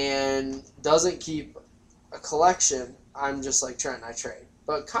and doesn't keep a collection, I'm just like Trent, I trade.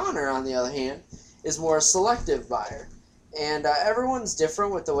 But Connor, on the other hand, is more a selective buyer. And everyone's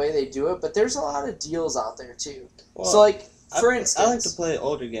different with the way they do it, but there's a lot of deals out there too. Well, So like, for instance, I like to play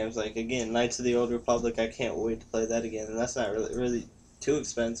older games, like again, Knights of the Old Republic. I can't wait to play that again, and that's not really too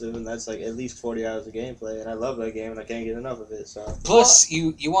expensive, and that's like at least 40 hours of gameplay, and I love that game, and I can't get enough of it. So Plus,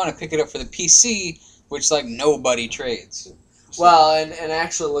 you want to pick it up for the PC, which like nobody trades. well, and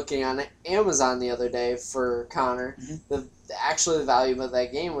actually looking on Amazon the other day for Connor, the value of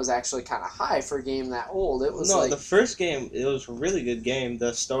that game was actually kind of high for a game that old. It was no, like the first game, it was a really good game.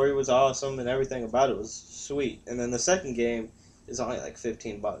 The story was awesome, and everything about it was sweet. And then the second game is only like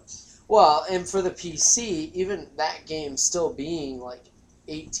 $15. well, and for the PC, even that game still being like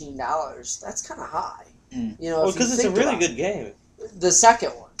 $18, that's kind of high. Mm. You know, Well, if you because it's a think really about good game. it. The second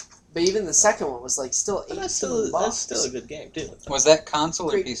one, but even the second one was like still But $18. that's still a good game too. Was that console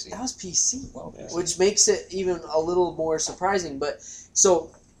or Great. PC? That was PC. Well, Yeah. Which makes it even a little more surprising. But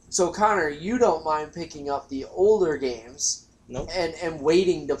so Connor, you don't mind picking up the older games Nope. and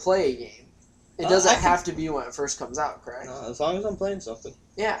waiting to play a game. It I doesn't can- have to be when it first comes out, correct? No, as long as I'm playing something.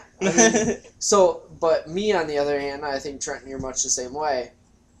 Yeah. I mean, so, but me on the other hand, I think Trenton, you're much the same way.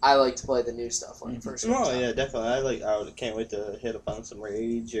 I like to play the new stuff when it first comes No, out. yeah, definitely. I can't wait to hit upon some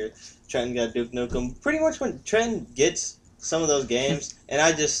Rage or Trenton got Duke Nukem. Pretty much when Trenton gets some of those games, and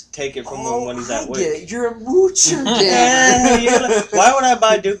I just take it from him when he's at work. I get it. You're a moocher Yeah, gamer. why would I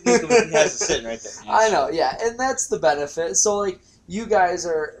buy Duke Nukem if he has it sitting right there? I know, yeah, and that's the benefit. So, like, you guys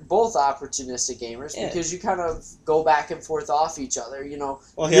are both opportunistic gamers Yeah. because you kind of go back and forth off each other. You know,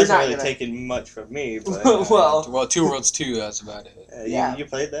 Well, he You're hasn't not really gonna- taken much from me, but well, Two Worlds 2, that's about it. Yeah. you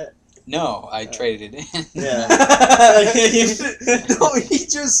played that? No, I traded it in. Yeah. no, he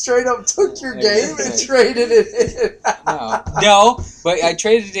just straight up took your Yeah, game yeah. and traded it in. No, but I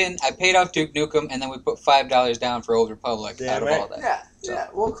traded it in. I paid off Duke Nukem, and then we put $5 down for Old Republic Damn out of right. all that. Yeah.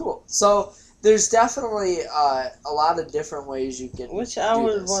 Well, cool. So there's definitely a lot of different ways you can. Which I do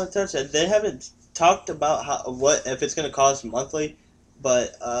would this. want to touch that. They haven't talked about what if it's gonna cost monthly,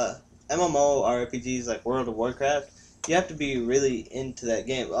 but MMO RPGs like World of Warcraft, you have to be really into that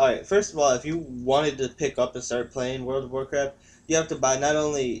game. All right, first of all, if you wanted to pick up and start playing World of Warcraft, you have to buy not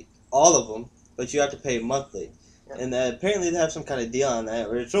only all of them, but you have to pay monthly. Yep. And apparently they have some kind of deal on that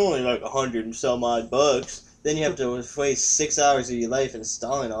where it's only like $100 and some odd bucks. Then you have to waste 6 hours of your life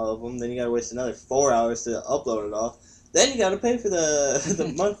installing all of them. Then you got to waste another 4 hours to upload it all. Then you got to pay for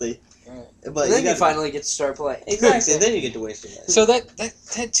the monthly. Right. But And then you gotta- finally get to start playing. exactly. Then you get to waste your life. So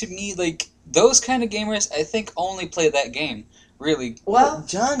that to me, like, those kind of gamers, I think only play that game. Really. Well,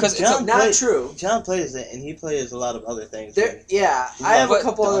 John, 'cause it's John not plays, true. John plays it, and he plays a lot of other things. There, yeah, I have a But-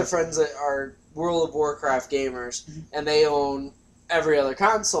 couple other friends that are World of Warcraft gamers, Mhm. and they own every other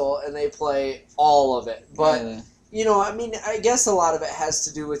console, and they play all of it. But Yeah. you know, I mean, I guess a lot of it has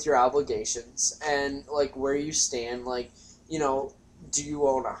to do with your obligations and like where you stand. Like, you know, do you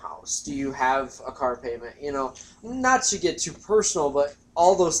own a house? Do you have a car payment? You know, not to get too personal, but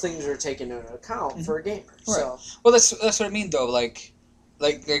all those things are taken into account for a gamer. So Well, that's what I mean though. Like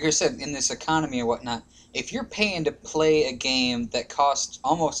I said, in this economy and whatnot, if you're paying to play a game that costs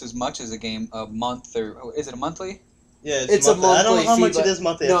almost as much as a game a month, or is it a monthly? Yeah, It's a monthly. I don't know monthly how fee, much but- it is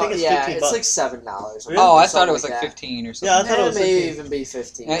monthly. I no, think it's yeah, $15. it's like $7. Really? Oh, I something thought it was like that. 15 or something. Yeah, I thought it was It may 15. even be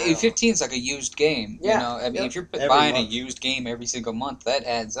 15. I don't know. 15 is like a used game. Yeah. You know, I mean, Yep. if you're Every buying month. a used game every single month, that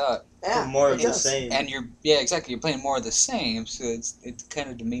adds up. Yeah, more it of the does. same. And you're exactly. You're playing more of the same, so it's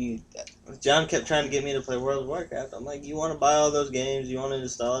kind of to me. John kept trying to get me to play World of Warcraft. I'm like, you want to buy all those games? You want to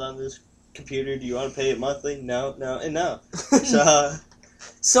install it on this computer? Do you want to pay it monthly? No, and no. So,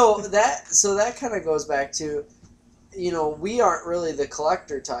 So that kind of goes back to, you know, we aren't really the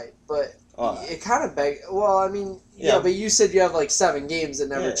collector type, but it kind of well, I mean, yeah, Yeah. but you said you have like 7 games that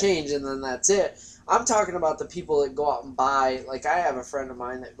never Yeah. change, and then that's it. I'm talking about the people that go out and buy. Like, I have a friend of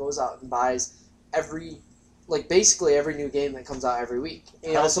mine that goes out and buys basically every new game that comes out every week.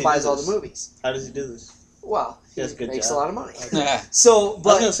 And he How does also he buys do all this? the movies. how does he do this? Well, He does a good makes job. a lot of money. Yeah. So, I was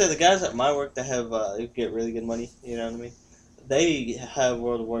but gonna say the guys at my work that have get really good money. You know what I mean? They have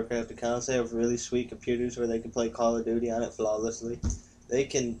World of Warcraft accounts. They have really sweet computers where they can play Call of Duty on it flawlessly. They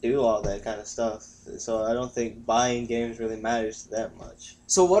can do all that kind of stuff. So I don't think buying games really matters that much.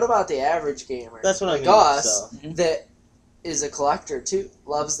 so what about the average gamer? That's what like I mean. us So. that is a collector too,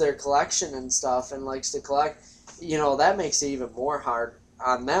 loves their collection and stuff, and likes to collect. You know, that makes it even more hard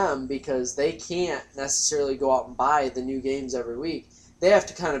on them because they can't necessarily go out and buy the new games every week. They have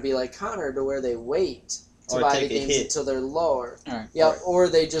to kind of be like Connor to where they wait to Or buy the take a games hit. until they're lower. Alright. Yeah, or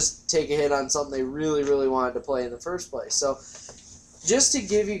they just take a hit on something they really, really wanted to play in the first place. So, just to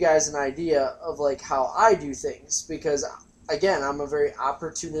give you guys an idea of like how I do things, because again, I'm a very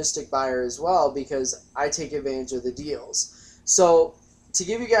opportunistic buyer as well because I take advantage of the deals. So, to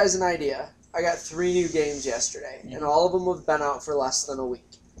give you guys an idea, I got 3 new games yesterday, and all of them have been out for less than a week.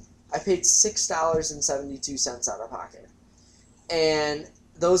 I paid $6.72 out of pocket. And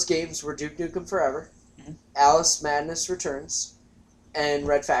those games were Duke Nukem Forever, Alice Madness Returns, and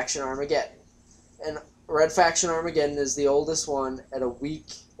Red Faction Armageddon. And Red Faction Armageddon is the oldest one at a week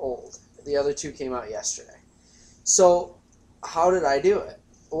old. The other 2 came out yesterday. So, how did I do it?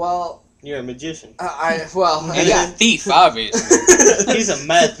 Well, You're a magician. He's yeah. a thief, obviously. He's a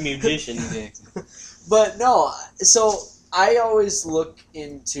math magician. But no, so I always look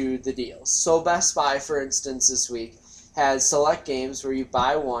into the deals. So Best Buy, for instance, this week has select games where you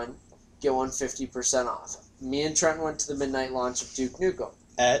buy one, get one 50% off. Me and Trent went to the midnight launch of Duke Nukem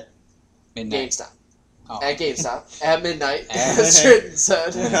At Midnight. GameStop. Oh. At GameStop at midnight, At- as Trenton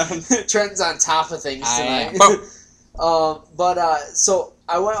said. Trenton's on top of things I am. tonight. So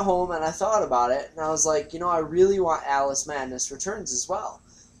I went home and I thought about it, and I was like, you know, I really want Alice Madness Returns as well.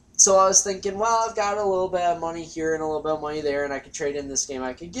 So I was thinking, well, I've got a little bit of money here and a little bit of money there, and I could trade in this game,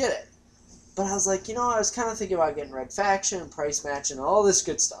 I could get it. But I was like, you know, I was kind of thinking about getting Red Faction, price match, and all this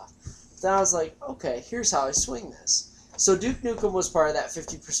good stuff. Then I was like, okay, here's how I swing this. So Duke Nukem was part of that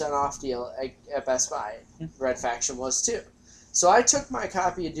 50% off deal at Best Buy. Red Faction was too. So I took my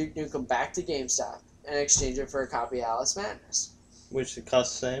copy of Duke Nukem back to GameStop and exchanged it for a copy of Alice Madness, which it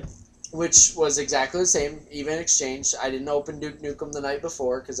costs the same. which was exactly the same, even exchange. I didn't open Duke Nukem the night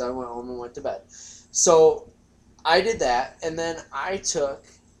before because I went home and went to bed. So I did that, and then I took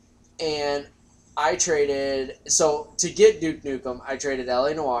and I traded. So to get Duke Nukem, I traded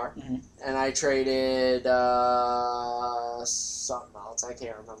LA Noire, and I traded something else. I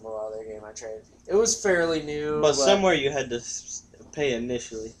can't remember what other game I traded. It was fairly new, But somewhere you had to pay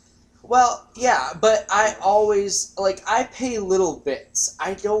initially. Well, yeah, but I always, I pay little bits.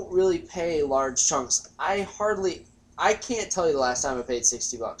 I don't really pay large chunks. I can't tell you the last time I paid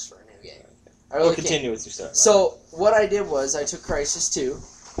 $60 for a new game. I really Or can't. continue with your story. So what I did was I took Crisis 2,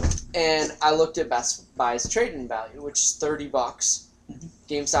 and I looked at Best Buy's trade-in value, which is $30. Mhm.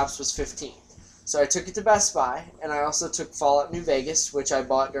 GameStop's was $15. So I took it to Best Buy, and I also took Fallout New Vegas, which I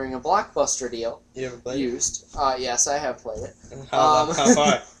bought during a Blockbuster deal, you ever played used. Yes, I have played it. it? How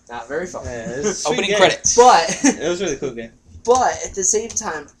far? Not very far. Yeah, it's a sweet Opening game. credits. But It was a really cool game. But at the same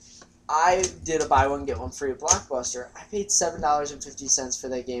time, I did a buy one get one free at Blockbuster. I paid $7.50 for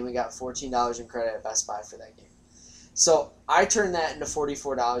that game and got $14 in credit at Best Buy for that game. So I turned that into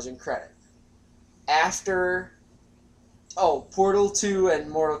 $44 in credit. After Portal 2 and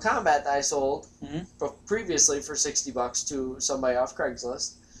Mortal Kombat that I sold Mhm. previously for $60 to somebody off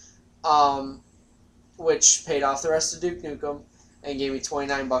Craigslist, which paid off the rest of Duke Nukem and gave me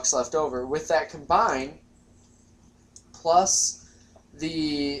 $29 left over. With that combined, plus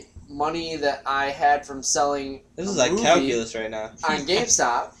the money that I had from selling This is a like movie calculus right now. on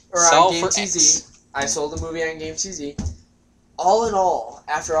GameStop or Solve on for GameTZ. X. I sold the movie on GameTZ. All in all,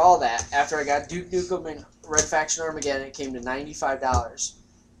 after all that, after I got Duke Nukem and Red Faction Armageddon, it came to $95.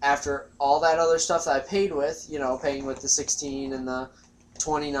 After all that other stuff that I paid with, paying with the 16 and the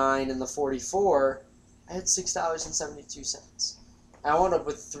 29 and the 44, I had $6.72. I wound up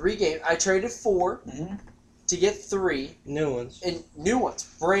with 3 games. I traded 4 Mhm. to get 3. New ones. And new ones,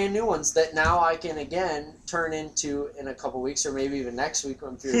 brand new ones that now I can again turn into in a couple weeks or maybe even next week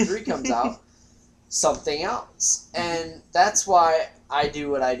when Fury 3 comes out, something else. And that's why I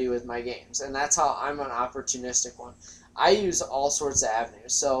do what I do with my games. And that's how I'm an opportunistic one. I use all sorts of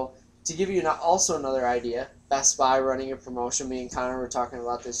avenues. So to give you also another idea, Best Buy running a promotion, me and Connor were talking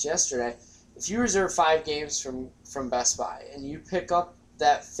about this yesterday. If you reserve 5 games from Best Buy and you pick up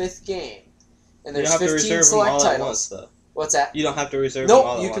that 5th game, and You there's don't have to 15 reserve them select all at titles. once, though. What's that? You don't have to reserve them all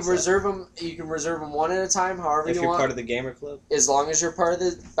Nope, at you once. can though. reserve them. You can reserve them one at a time, however If you you're want. part of the gamer club. As long as you're part of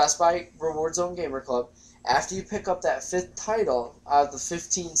the Best Buy Reward Zone Gamer Club. After you pick up that 5th title out of the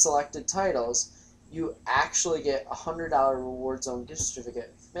 15 selected titles, you actually get a $100 Reward Zone gift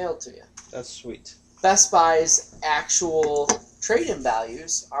certificate mailed to you. That's sweet. Best Buy's actual trade-in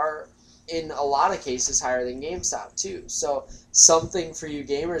values are, in a lot of cases, higher than GameStop too. So something for you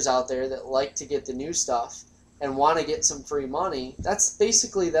gamers out there that like to get the new stuff and want to get some free money, that's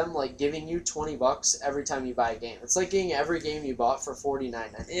basically them like giving you $20 every time you buy a game. It's like getting every game you bought for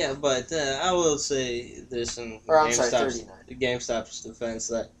 $49.99. Yeah, but I will say this in Or I'm sorry, GameStop's, $39. GameStop's defense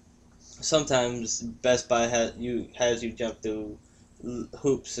that sometimes Best Buy has you jump through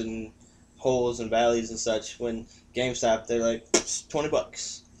hoops and holes and valleys and such. When GameStop, they're like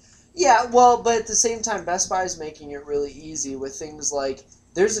 $20. Yeah, well, but at the same time, Best Buy is making it really easy with things like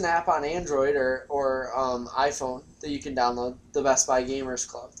there's an app on Android or iPhone that you can download, the Best Buy Gamers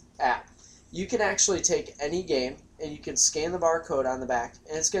Club app. You can actually take any game and you can scan the barcode on the back,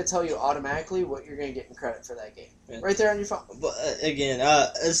 and it's going to tell you automatically what you're going to get in credit for that game. Yeah. Right there on your phone. But again,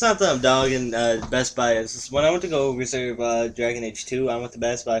 it's not that I'm dogging Best Buy. It's just when I went to go reserve Dragon Age 2, I went to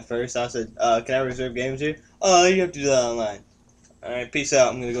Best Buy first. I said, "Can I reserve games here?" "Oh, you have to do that online." All right, peace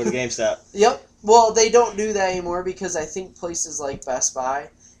out. I'm gonna go to GameStop. Yep. Well, they don't do that anymore because I think places like Best Buy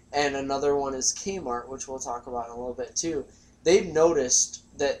and another one is Kmart, which we'll talk about in a little bit too. They've noticed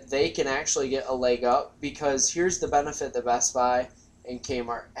that they can actually get a leg up because here's the benefit that Best Buy and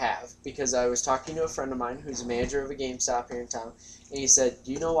Kmart have. Because I was talking to a friend of mine who's a manager of a GameStop here in town, and he said,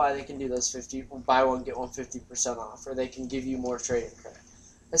 "Do you know why they can do those buy one get one 50% off, or they can give you more trading credit?"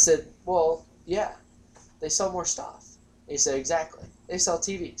 I said, "Well, yeah, they sell more stuff." He said, "Exactly. They sell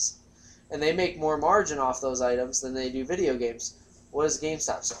TVs, and they make more margin off those items than they do video games." What does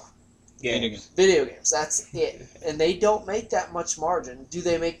GameStop sell? Games. Video games. That's it. And they don't make that much margin. Do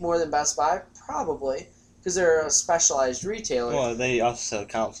they make more than Best Buy? Probably, because they're a specialized retailer. Well, they also sell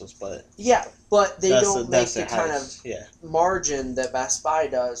consoles, but Yeah, but they don't make that's the their kind of highest. Yeah. margin that Best Buy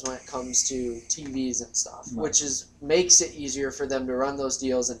does when it comes to TVs and stuff, Right. which makes it easier for them to run those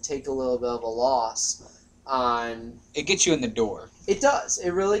deals and take a little bit of a loss on. It gets you in the door. It does.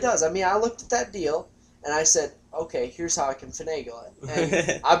 It really does. I mean, I looked at that deal and I said, okay, here's how I can finagle it.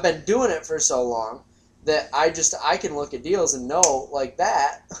 And I've been doing it for so long that I can look at deals and know like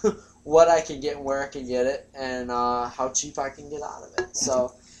that what I can get and where I can get it and how cheap I can get out of it.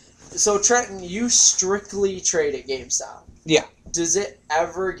 So Trenton, you strictly trade at GameStop. Yeah. Does it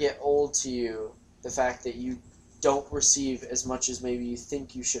ever get old to you the fact that you don't receive as much as maybe you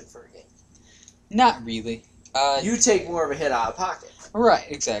think you should for a game? Not really. You take more of a hit out of pocket. Right,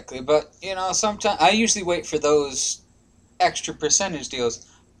 exactly. But, sometimes I usually wait for those extra percentage deals.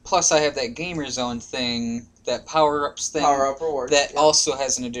 Plus, I have that Gamer Zone thing, that power-ups thing, Power up rewards. that yeah. also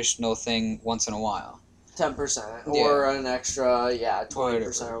has an additional thing once in a while. 10% Yeah. or an extra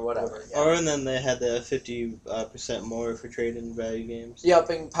 20% or whatever. Yeah. Or and then they had the 50% more for trade-in value games. Yep,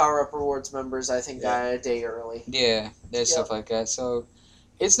 and Power Up Rewards members I think Yeah. got a day early. Yeah, there's Yep. stuff like that. So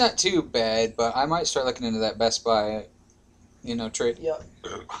it's not too bad, but I might start looking into that Best Buy, trade. Yep.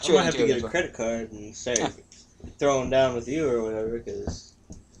 I might have to get a credit card and start throwing down with you or whatever, because...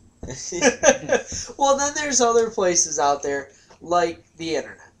 Well, then there's other places out there like the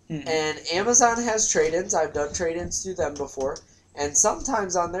internet. Mhm. And Amazon has trade-ins. I've done trade-ins through them before. And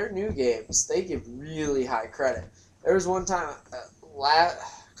sometimes on their new games, they give really high credit. There was one time, a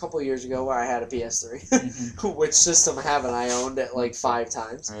couple of years ago, where I had a PS3. Mhm. Which system haven't I owned it like 5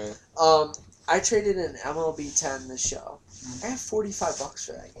 times? Right. I traded in MLB 10 this show. I got $45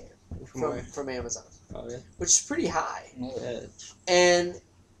 for that game from Amazon, Oh, yeah. which is pretty high. Yeah. And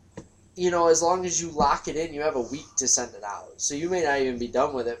as long as you lock it in, you have a week to send it out. So you may not even be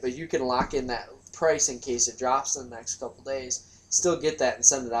done with it, but you can lock in that price in case it drops in the next couple days. Still get that and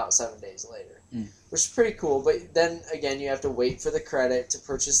send it out 7 days later, which is pretty cool. But then again, you have to wait for the credit to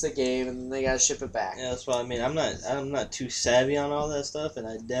purchase the game, and then they gotta ship it back. Yeah, that's what I mean. I'm not too savvy on all that stuff, and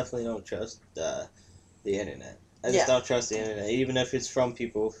I definitely don't trust the internet. I just don't trust the internet, even if it's from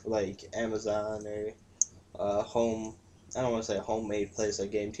people like Amazon or home. I don't want to say a homemade place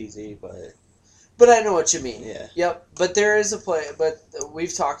like Game TZ, But I know what you mean. yeah. Yep. But there is a play. But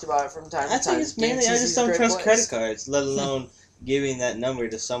we've talked about it from time to time. I think it's mainly I just don't trust credit cards, let alone giving that number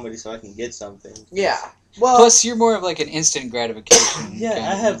to somebody so I can get something. Yeah. Well. Plus, you're more of like an instant gratification. Yeah, kind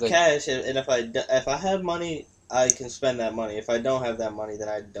I of, have like, cash, and if I have money, I can spend that money. If I don't have that money, then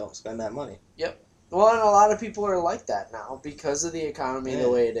I don't spend that money. Well, and a lot of people are like that now because of the economy the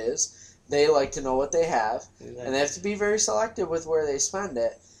way it is. They like to know what they have, and they have to be very selective with where they spend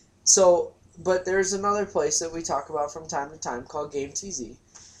it. So, but there's another place that we talk about from time to time called Game TZ,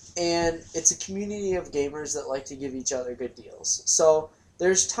 and it's a community of gamers that like to give each other good deals. So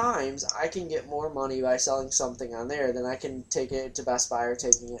there's times I can get more money by selling something on there than I can take it to Best Buy or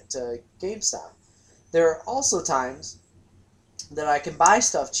taking it to GameStop. There are also times that I can buy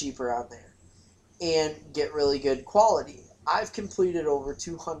stuff cheaper on there and get really good quality. I've completed over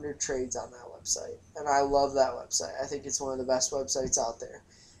 200 trades on that website, and I love that website. I think it's one of the best websites out there.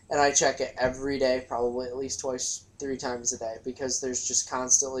 And I check it every day, probably at least 2-3 times a day, because there's just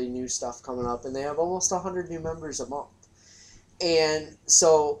constantly new stuff coming up, and they have almost 100 new members a month. And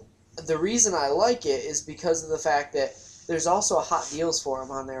so the reason I like it is because of the fact that there's also a hot deals forum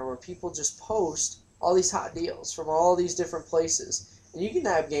on there where people just post all these hot deals from all these different places, and you can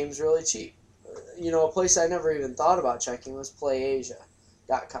have games really cheap. A place I never even thought about checking was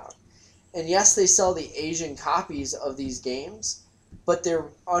PlayAsia.com. And yes, they sell the Asian copies of these games, but they're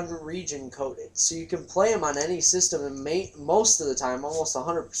unregion coded. So you can play them on any system, and most of the time, almost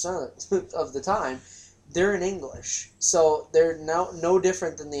 100% of the time, they're in English. So they're no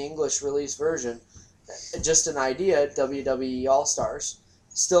different than the English release version. Just an idea, WWE All-Stars,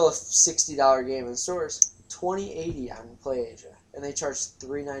 still a $60 game in stores, $20.80 on PlayAsia. And they charge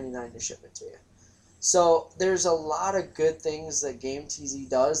 $3.99 to ship it to you. So there's a lot of good things that Game TZ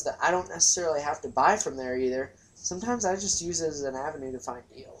does that I don't necessarily have to buy from there either. Sometimes I just use it as an avenue to find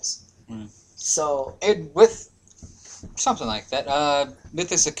deals. So with something like that, with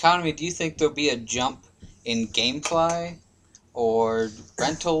this economy, do you think there'll be a jump in GameFly or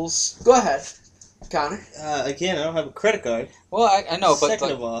rentals? go ahead, Connor. Again, I don't have a credit card. Well, I know, but Second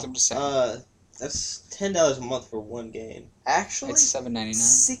like, of all, I'm just saying, that's $10 a month for one game. Actually, it's $7.99.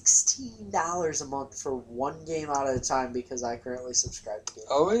 $16 a month for one game out at a time because I currently subscribe to Game.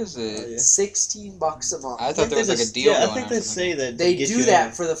 Oh, is it? Oh, yeah. $16 a month. I thought there was like a deal Yeah, I going think on they or something. say that They get do you that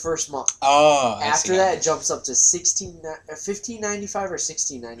in. for the first month. Oh, I After see that, now. it jumps up to $15.95 or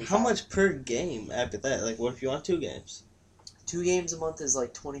 $16.95. How much per game after that? Like, what if you want 2 games? 2 games a month is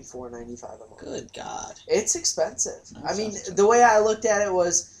like $24.95 a month. Good God. It's expensive. That I mean, sounds expensive. the way I looked at it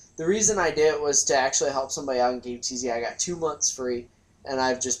was the reason I did it was to actually help somebody out in Game TZ. I got 2 months free, and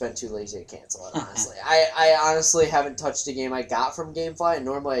I've just been too lazy to cancel it, honestly. I honestly haven't touched a game I got from GameFly, and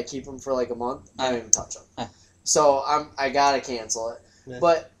normally I keep them for like a month. I don't even touch them. So I gotta cancel it. Yeah.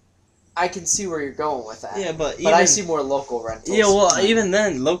 But I can see where you're going with that. Yeah, but I see more local rentals. Yeah, well, even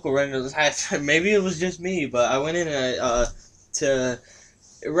then, local rentals. Maybe it was just me, but I went in to.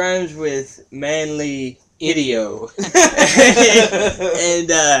 It rhymes with manly idio,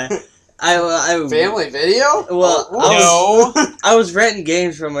 and I Family Video? Well, Oh, No. I was renting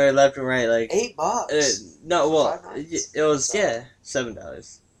games from her left and right, like $8. no, well, 5 nights. it was So-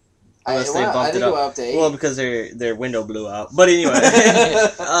 $7. I Unless they think bumped it it up. went up to 8. Well, because their window blew out. But anyway,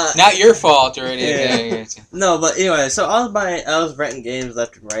 Not your fault or anything. too. No, but anyway, so I was renting games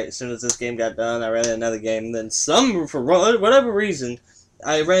left and right. As soon as this game got done, I rented another game. Then for whatever reason,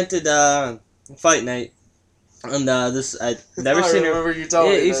 I rented Fight Night. And I'd never seen her. I remember you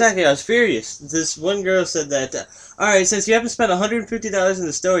telling Yeah, me this. exactly. I was furious. This one girl said that, all right, since you haven't spent $150 in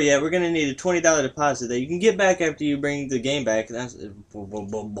the store yet, we're gonna need a $20 deposit that you can get back after you bring the game back. And I said,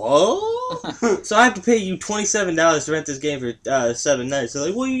 what? So I have to pay you $27 to rent this game for 7 nights. So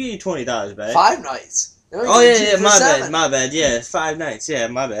like, well, you get your $20 back. 5 nights. No, Oh you yeah, get yeah, for my 7. bad, my bad. Yeah, 5 nights. Yeah,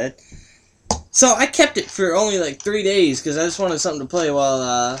 my bad. So I kept it for only like 3 days because I just wanted something to play while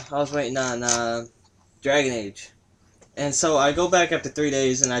I was waiting on Dragon Age. And so I go back after 3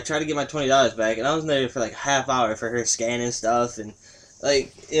 days and I try to get my $20 back, and I was there for like a half hour for her scanning stuff, and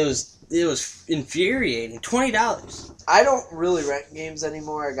like it was infuriating. $20. I don't really rent games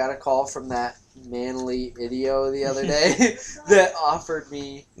anymore. I got a call from that manly idio the other day that offered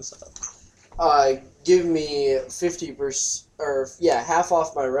me give me 50% or half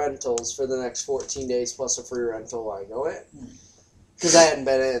off my rentals for the next 14 days plus a free rental while I go in. Because I hadn't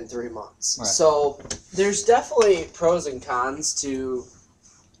been in 3 months. Right. So there's definitely pros and cons to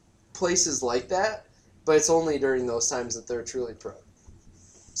places like that, but it's only during those times that they're truly pro.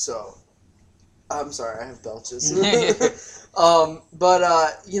 So, I'm sorry, I have belches. You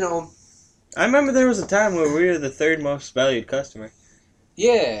know... I remember there was a time where we were the 3rd most valued customer.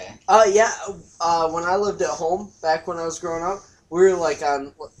 Yeah. When I lived at home, back when I was growing up, we were like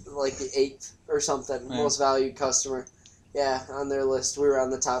on like the 8th or something, Yeah. most valued customer. Yeah, on their list, we were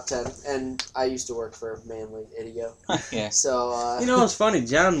on the top 10, and I used to work for Manly Idio. Yeah. So, You know, it's funny.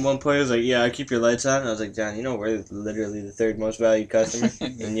 John, at one point, was like, yeah, I keep your lights on. And I was like, John, you know, we're literally the 3rd most valued customer,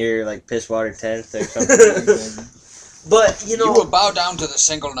 and you're like Pisswater 10th or something. but, You will bow down to the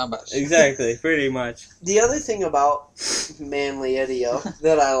single numbers. Exactly, pretty much. the other thing about Manly Idio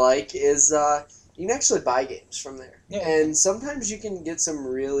that I like is you can actually buy games from there. Yeah. And sometimes you can get some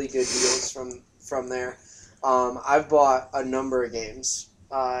really good deals from there. I've bought a number of games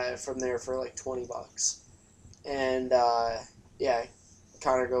from there for like $20, and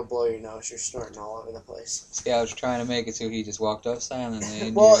Connor, go blow your nose. You're snorting all over the place. See, I was trying to make it so he just walked off silently.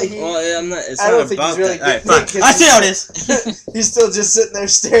 And Well, you- Well, I'm not. It's I not don't think about he's really that. good- All right, fine. I see how it is. He's still just sitting there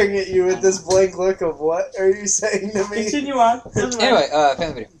staring at you with this blank look of what are you saying to me? Continue on. Anyway, family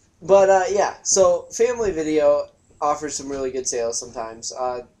video. But so Family Video offers some really good sales sometimes.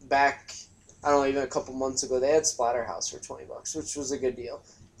 Back, I don't know, even a couple months ago, they had Splatterhouse for $20, which was a good deal.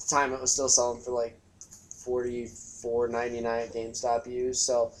 At the time, it was still selling for like $44.99 at GameStop used.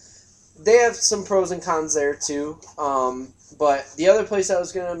 So they have some pros and cons there too. But the other place I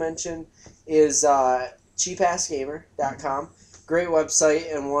was going to mention is cheapassgamer.com. Great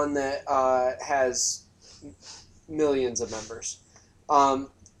website and one that has millions of members.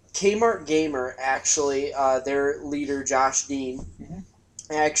 Kmart Gamer, actually, their leader, Josh Dean,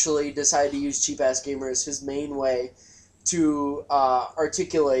 actually decided to use Cheap Ass Gamer as his main way to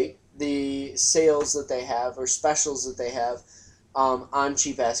articulate the sales that they have or specials that they have on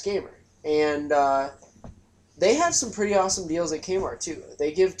Cheap Ass Gamer. And they have some pretty awesome deals at Kmart, too.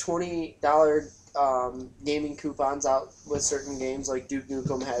 They give $20 gaming coupons out with certain games, like Duke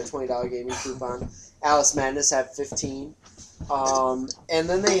Nukem had a $20 gaming coupon. Alice Madness had 15. And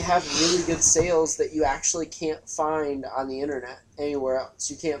then they have really good sales that you actually can't find on the internet anywhere else.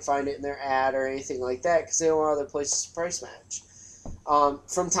 You can't find it in their ad or anything like that because they don't want other places to price match.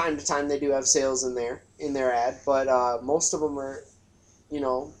 From time to time, they do have sales in their ad, but most of them are,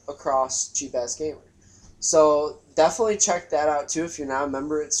 across Cheap Ass Gamer. So definitely check that out too. If you're not a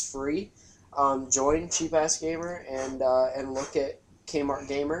member, it's free. Join Cheap Ass Gamer and look at Kmart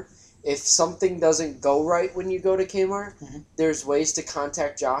Gamer. If something doesn't go right when you go to Kmart, there's ways to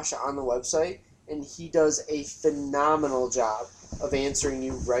contact Josh on the website, and he does a phenomenal job of answering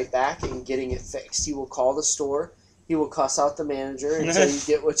you right back and getting it fixed. He will call the store, he will cuss out the manager until you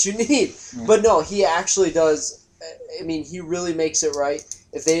get what you need. But no, he actually does. I mean, he really makes it right.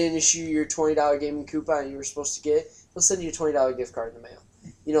 If they didn't issue your $20 gaming coupon and you were supposed to get it, he'll send you a $20 gift card in the mail.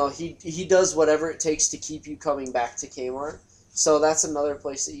 He does whatever it takes to keep you coming back to Kmart. So that's another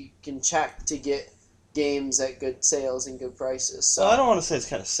place that you can check to get games at good sales and good prices. So Well, I don't want to say it's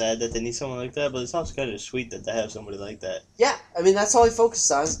kind of sad that they need someone like that, but it's also kind of sweet that they have somebody like that. yeah, I mean that's all he focuses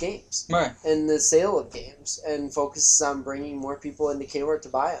on is games Right. and the sale of games, and focuses on bringing more people into Kmart to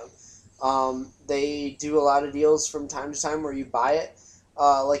buy them. They do a lot of deals from time to time where you buy it,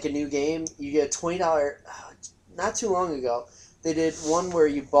 like a new game, you get a $20. Not too long ago, they did one where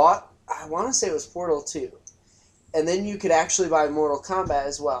you bought. I want to say it was Portal 2. And then you could actually buy Mortal Kombat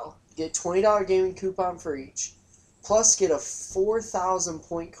as well. Get $20 gaming coupon for each. Plus get a 4,000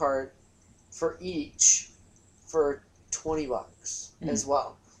 point card for each for $20 as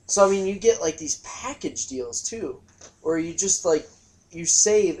well. So I mean, you get like these package deals too, where you just like you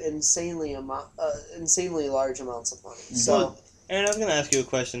save insanely large amounts of money. So, Aaron, I was gonna ask you a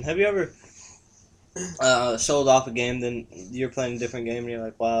question. Have you ever sold off a game, then you're playing a different game, and you're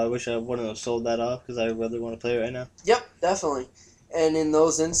like, "Wow, I wish I wouldn't have sold that off because I really want to play it right now." yep, definitely. And in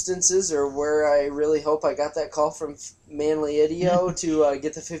those instances, or where I really hope I got that call from Manly Idio to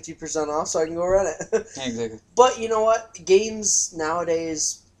get the 50% off so I can go run it. Exactly. But you know what? Games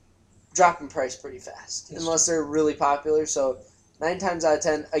nowadays drop in price pretty fast, unless they're really popular. So 9 times out of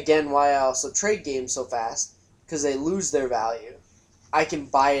 10, again, why I also trade games so fast, because they lose their value. I can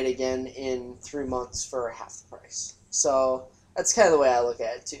buy it again in 3 months for half the price. So that's kind of the way I look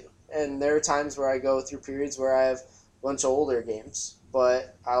at it too. And there are times where I go through periods where I have bunch of older games,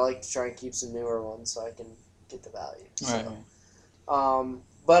 but I like to try and keep some newer ones so I can get the value. So, Right.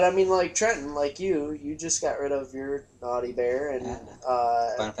 But I mean, like Trenton, like you just got rid of your Naughty Bear and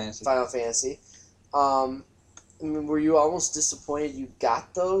Final Fantasy. Final Fantasy. I mean, were you almost disappointed you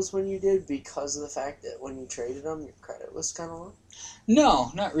got those when you did because of the fact that when you traded them, your credit was kind of low?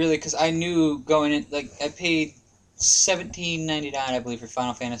 No, not really, because I knew going in, like, I paid $17.99, I believe, for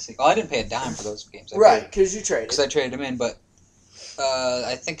Final Fantasy. Well, I didn't pay a dime for those games. Right, because you traded. Because I traded them in, but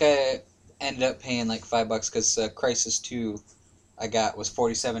I think I ended up paying like $5 because Crysis 2 I got was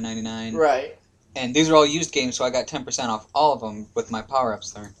 $47.99. Right. And these are all used games, so I got 10% off all of them with my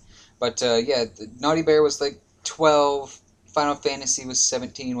power-ups there. But yeah, Naughty Bear was like 12, Final Fantasy was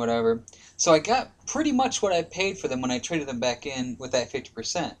 17, whatever. So I got pretty much what I paid for them when I traded them back in with that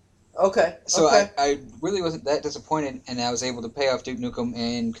 50%. Okay. So okay. I really wasn't that disappointed, and I was able to pay off Duke Nukem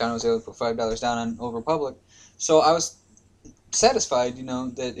and kind of was able to put $5 down on Old Republic. So I was satisfied,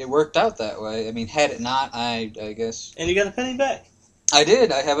 that it worked out that way. I mean, had it not, I guess... And you got a penny back. I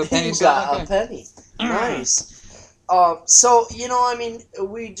did. I have a penny. You got a penny. Nice. So, I mean,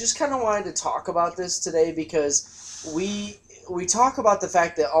 we just kind of wanted to talk about this today because we talk about the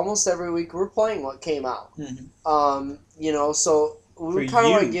fact that almost every week we're playing what came out. Mm-hmm. So we kind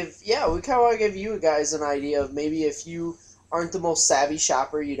of want to give you guys an idea of maybe if you aren't the most savvy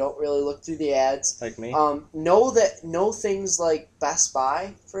shopper, you don't really look through the ads. Like me. Know things like Best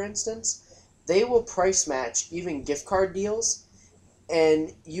Buy, for instance, they will price match even gift card deals.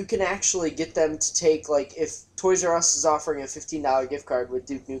 And you can actually get them to take, like, if Toys R Us is offering a $15 gift card with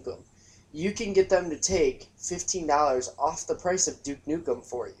Duke Nukem, you can get them to take $15 off the price of Duke Nukem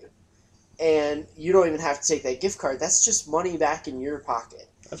for you. And you don't even have to take that gift card. That's just money back in your pocket.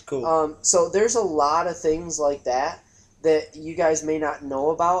 That's cool. So there's a lot of things like that you guys may not know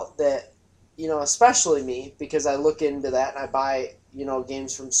about that, especially me, because I look into that and I buy,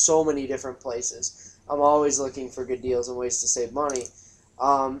 games from so many different places. I'm always looking for good deals and ways to save money.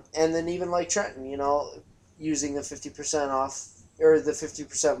 And then even like Trenton, using the 50% off or the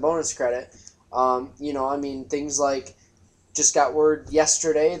 50% bonus credit. I mean, things like just got word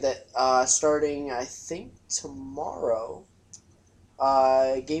yesterday that starting, I think, tomorrow,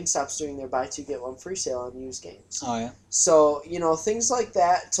 GameStop's doing their buy two, get one free sale on used games. Oh, yeah. So, things like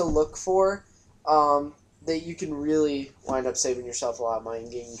that to look for that you can really wind up saving yourself a lot of money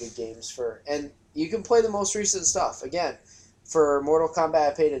and getting good games for. And you can play the most recent stuff. Again, for Mortal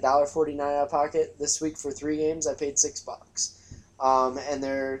Kombat, I paid $1.49 out of pocket. This week for 3 games, I paid $6. And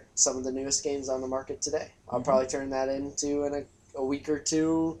they're some of the newest games on the market today. I'll probably turn that into in a week or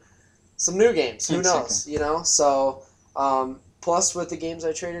two some new games. Who knows? So plus with the games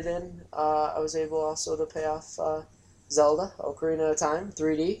I traded in, I was able also to pay off Zelda Ocarina of Time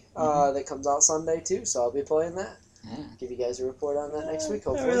 3D that comes out Sunday too. So I'll be playing that. Yeah. Give you guys a report on that next week,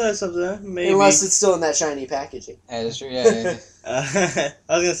 I hopefully. realize something. Maybe. Unless it's still in that shiny packaging. That is true, yeah. I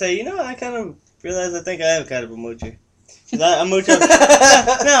was gonna say, I kind of realized I think I am kind of a moocher. 'Cause I mooch up.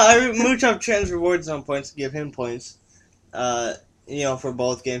 I mooch up Trent's rewards on points to give him points. For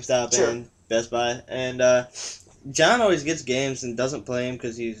both GameStop and Best Buy, and John always gets games and doesn't play him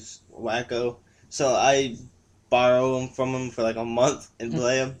because he's wacko. So I borrow them from him for like a month and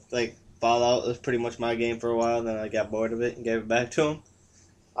play him. Like Fallout was pretty much my game for a while. Then I got bored of it and gave it back to him.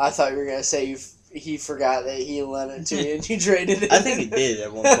 I thought you were gonna say he forgot that he lent it to you and you traded it. I think he did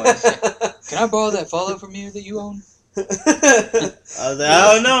at one point. Can I borrow that Fallout from you that you own? I was like,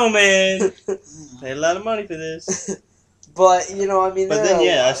 I don't know, man. Paid a lot of money for this. But I mean. But then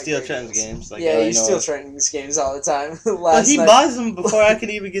I steal Trenton's games. Like, you steal Trenton's games all the time. Well, he buys them before I could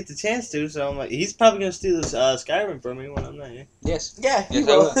even get the chance to. So I'm like, he's probably gonna steal this Skyrim from me when I'm not here. Yes. Yeah, he Yes,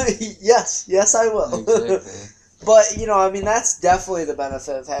 will. I will. yes, I will. Exactly. But I mean, that's definitely the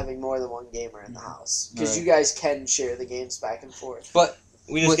benefit of having more than one gamer in the house because Right. you guys can share the games back and forth. But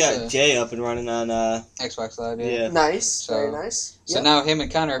We just With got the- Jay up and running on. Xbox Live. Yeah. Nice, So- very nice. So Yep. now him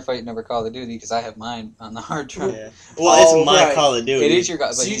and Connor are fighting over Call of Duty because I have mine on the hard drive. Yeah. Well, Oh, it's my right. Call of Duty. It is your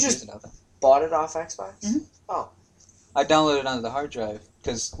guy, So but you you just- use it out there. Bought it off Xbox. Mhm. Oh, I downloaded it onto the hard drive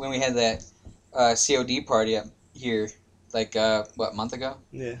because when we had that COD party up here, like a month ago?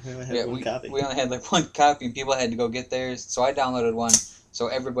 Yeah, I only had Yeah, one copy. we only had like one copy, and people had to go get theirs. So I downloaded one, so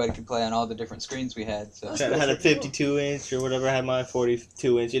everybody could play on all the different screens we had. So I had a 52-inch or whatever. I had my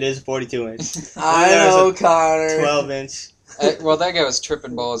 42-inch. It is a 42-inch. I There was know, Connor. 12-inch. well, that guy was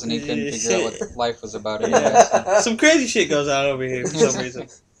tripping balls, and he couldn't figure out what life was about anyway. Yeah. So. Some crazy shit goes on over here for some reason.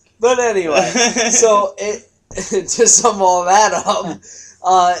 But anyway, so to sum all that up,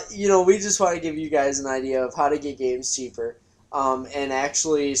 we just want to give you guys an idea of how to get games cheaper, and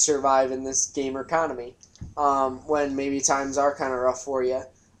actually survive in this gamer economy, when maybe times are kind of rough for you,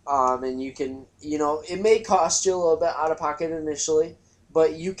 and you can, it may cost you a little bit out of pocket initially,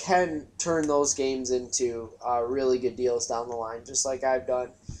 but you can turn those games into really good deals down the line, just like I've done.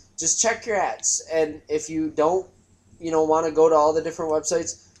 Just check your ads, and if you don't, want to go to all the different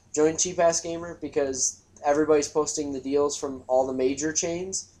websites, join Cheap Ass Gamer, because everybody's posting the deals from all the major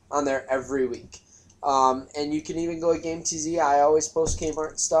chains on there every week. And you can even go to GameTZ. I always post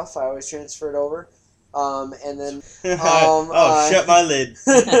Kmart stuff. I always transfer it over. And then Shut my lid.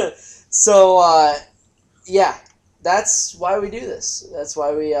 so, yeah, that's why we do this. That's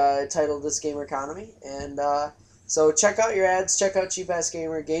why we titled this Gamer Economy. And so check out your ads. Check out Cheap Ass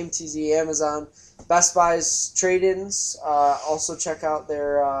Gamer, GameTZ, Amazon, Best Buy's trade-ins. Also check out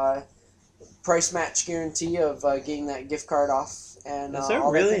their price match guarantee of getting that gift card off. And Is there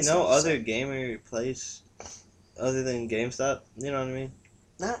all that really good no stuff. other gamer place other than GameStop? You know what I mean?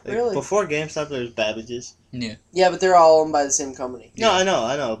 Not Like, really. Before GameStop, there was Babbage's. Yeah, but they're all owned by the same company. No, I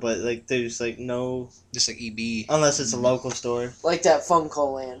know, but like, there's like no, Just like EB. unless it's a local store. Like that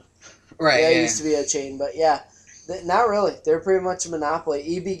Funko Land. Right, Yeah, yeah. it used to be a chain, but yeah. Not really. They're pretty much a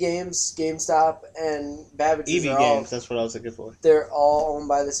monopoly. EB Games, GameStop, and Babbage's EV are all, Games, that's what I was looking for. they're all owned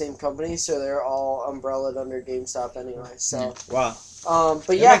by the same company, so they're all umbrellaed under GameStop anyway. So, Wow. but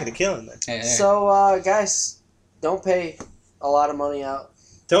They're yeah. making a killing then. Yeah, yeah. So, guys, don't pay a lot of money out.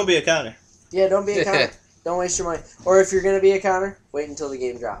 Don't be a counter. Yeah, don't be a counter. Don't waste your money. Or if you're gonna be a counter, wait until the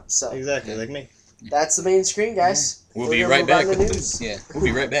game drops. So Exactly, like me. that's the main screen, guys. We'll We're be gonna right move back on with to the news. news. Yeah, we'll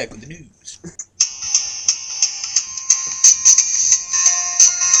be right back with the news.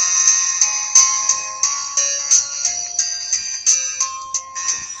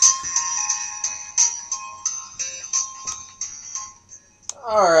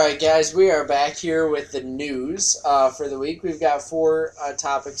 All right, guys, we are back here with the news for the week. We've got 4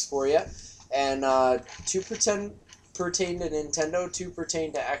 topics for you, and 2 pertain to Nintendo, 2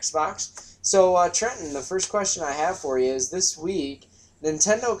 pertain to Xbox. So, Trenton, the first question I have for you is this week,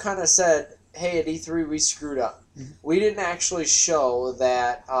 Nintendo kind of said, hey, at E3, we screwed up. Mhm. We didn't actually show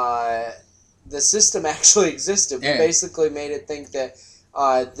that the system actually existed. We Yeah. basically made it think that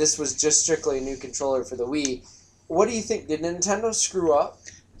this was just strictly a new controller for the Wii. What do you think? Did Nintendo screw up?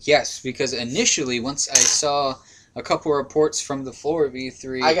 Yes, because initially, once I saw a couple reports from the floor of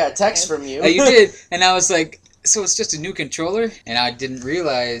E3... I got a text from you. You did, and I was like, so it's just a new controller? And I didn't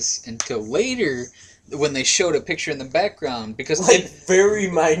realize until later when they showed a picture in the background, because... Like, very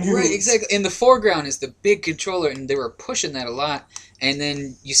minute. Right, exactly. In the foreground is the big controller, and they were pushing that a lot. And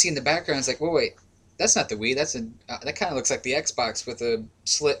then you see in the background, it's like, wait, that's not the Wii. That's that kind of looks like the Xbox with a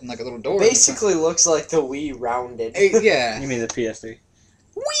slit and like a little door. in the front. Basically looks like the Wii rounded. Yeah. You mean the PS3?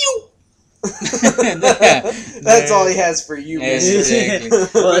 That's all he has for you, Yeah, mister.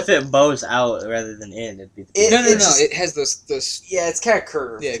 exactly. Well, if it bows out rather than in, it'd be the It- No. just- It has those. Yeah, it's kind of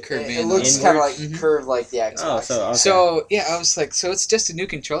curved. Yeah, curved It in looks the kind of like inward. Mhm. curved like the Xbox. Oh, so okay. So yeah, I was like, so it's just a new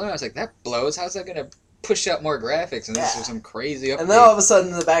controller. I was like, that blows. How's that gonna push out more graphics? And this Yeah. was some crazy update. And then all of a sudden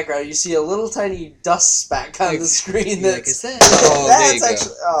in the background you see a little tiny dust speck on the screen. You're like, That's, is that? Oh, there you go.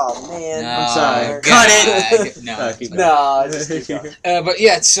 actually. Oh man. No, I'm sorry. God. Cut it! No, No, it's keep fine. No, just keep going. But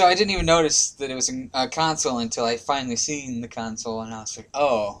yeah, so I didn't even notice that it was a console until I finally seen the console, and I was like,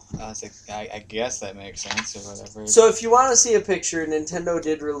 I guess that makes sense or whatever. So if you want to see a picture, Nintendo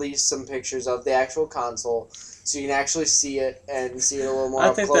did release some pictures of the actual console, so you can actually see it and see it a little more I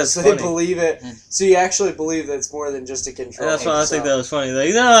up think close. that's So they funny. believe it. Mm. So you actually believe that it's more than just a controller. That's why I so. think that was funny. Like,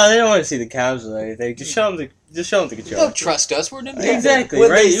 no, they don't want to see the console or anything. Just show them Just show them the You controller. don't trust us. We're Nintendo. Exactly,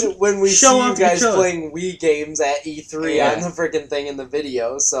 when right? when we Show see off you the guys controller. playing Wii games at E3 Yeah. on the freaking thing in the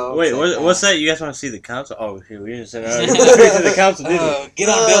video, so Wait, it's like, what's that? You guys want to see the console? Oh, here we didn't send out straight to the console, did we? Get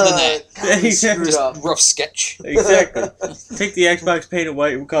on building that. God, we screwed Just up. rough sketch. Exactly. Take the Xbox, paint it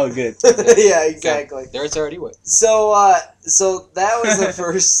white, we'll call it good. Yeah, exactly. There it's already what. So that was the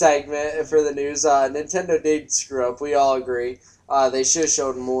first segment for the news. Nintendo did screw up. We all agree. They should have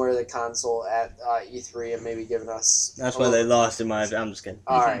showed more of the console at E3 and maybe given us. That's a why they little- lost in my. I'm just kidding.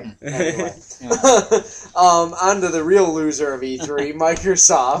 All right. Anyway, Yeah. on to the real loser of E3,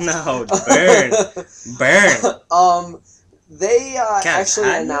 Microsoft. No, burn. They actually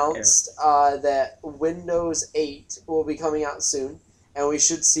I- announced that Windows 8 will be coming out soon, and we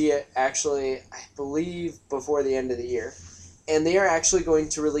should see it actually, I believe, before the end of the year. And they are actually going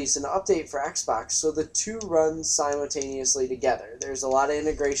to release an update for Xbox, so the two run simultaneously together. There's a lot of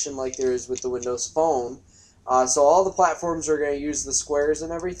integration like there is with the Windows Phone, so all the platforms are going to use the squares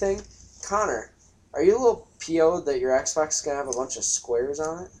and everything. Connor, are you a little PO'd that your Xbox is going to have a bunch of squares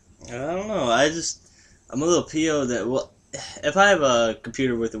on it? I don't know. I'm a little PO that. Well, if I have a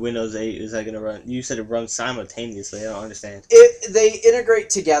computer with the Windows 8, is that gonna run? You said it runs simultaneously. I don't understand. They integrate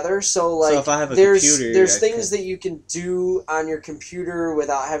together, so like if I have a there's computer, there's I things that you can do on your computer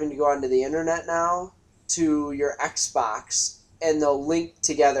without having to go onto the internet now to your Xbox, and they'll link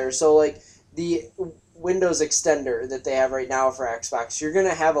together. So like the Windows extender that they have right now for Xbox, you're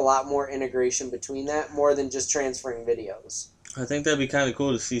gonna have a lot more integration between that, more than just transferring videos. I think that'd be kind of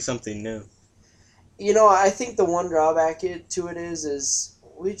cool to see something new. You know, I think the one drawback to it is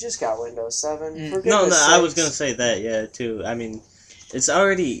we just got Windows 7. For No, goodness I was sakes. gonna say that, yeah, too. I mean, it's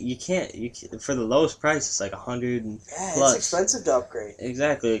already you can't for the lowest price. It's like 100 and Yeah, plus. it's expensive to upgrade.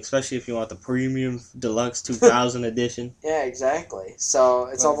 Exactly, especially if you want the premium deluxe 2000 edition. Yeah, exactly. So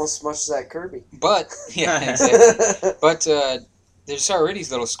it's Well- almost as much as that Kirby. But yeah, exactly. But there's already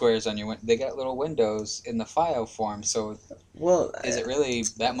little squares on your. They got little windows in the file form. So Well, is it really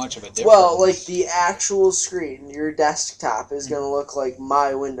that much of a difference? Well, like the actual screen, your desktop is going to look like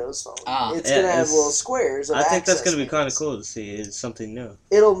my Windows phone. Ah. It's Yeah, going to have it's- little squares of I think that's access gonna be kind of menus. cool to see. It's something new.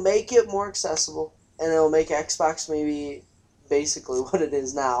 It'll make it more accessible, and it'll make Xbox maybe basically what it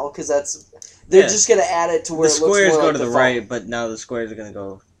is now, because they're Yeah. just going to add it to where The it looks squares more go like to the phone. right, but now the squares are gonna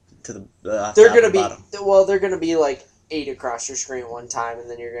go to the. They're top going to and be bottom. they're going to be like 8 across your screen at one time, and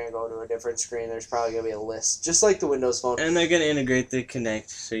then you're going to go to a different screen. There's probably going to be a list, just like the Windows Phone. And they're gonna integrate the Kinect,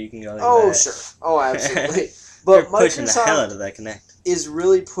 so you can go. Like Oh, that. sure. Oh, absolutely. They're But pushing the hell Microsoft out of that Kinect. is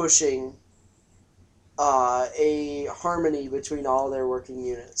really pushing a harmony between all their working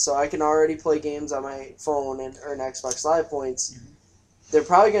units. So I can already play games on my phone and earn Xbox Live points. They're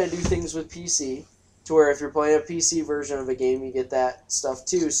probably going to do things with PC, to where if you're playing a PC version of a game, you get that stuff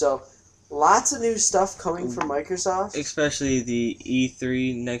too. So lots of new stuff coming from Microsoft. Especially the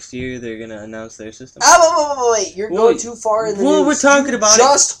E3 next year, they're gonna announce their system. Wait, you're going too far in the Well, news. we're talking You about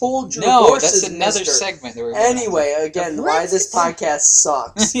just hold your no, horses, that's another mister. segment that we're. Anyway, again, why What? this podcast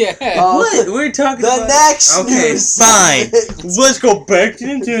sucks. yeah. What? We're talking The about. next Okay, news fine. segment. Let's go back to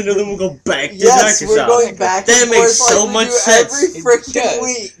Nintendo, then we'll go back to Yes, Microsoft. we're going back That and makes forth so like much we do sense. every It freaking does.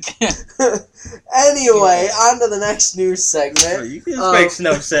 week. Anyway, on to the next news Oh, segment. you this makes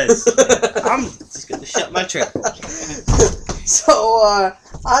no sense. I'm just gonna shut my trap. So,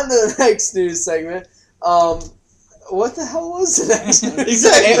 on to the next news segment. What the hell was the next news?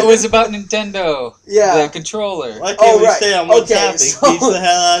 Exactly. It was about Nintendo. Yeah. The controller. Why can't Oh, we right. stay on one Okay, topic? so- Beats the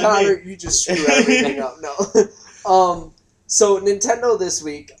hell out of Connor, me. you just screw everything up. No. So Nintendo this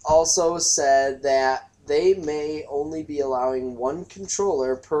week also said that they may only be allowing one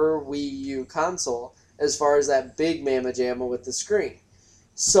controller per Wii U console as far as that big mamma jamma with the screen.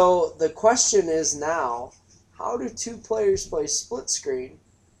 So the question is now, how do two players play split screen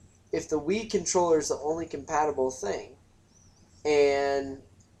if the Wii controller is the only compatible thing? And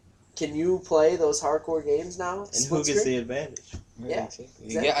can you play those hardcore games now? And who gets the advantage? Yeah,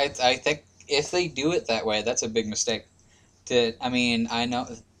 Yeah, I think if they do it that way, that's a big mistake. I know,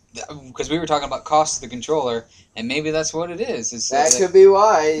 because we were talking about cost of the controller, and maybe that's what it is. It's That could be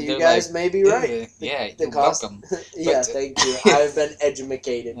why. You they're guys like, may be right. Yeah, The you're cost- welcome. Yeah, But- thank you. I've been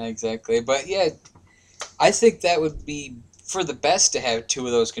educated. Exactly. But yeah, I think that would be for the best to have two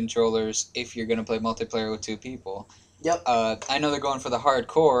of those controllers if you're going to play multiplayer with two people. Yep. I know they're going for the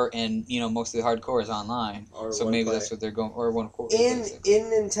hardcore, and most of the hardcore is online. Or So one maybe player. that's what they're going, or one core. In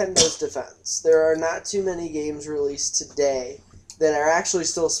Nintendo's defense, there are not too many games released today that are actually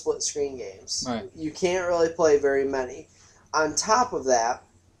still split screen games. Right. You can't really play very many. On top of that,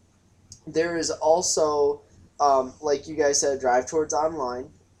 there is also, like you guys said, Drive Towards Online,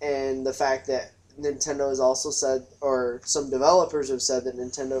 and the fact that Nintendo has also said, or some developers have said, that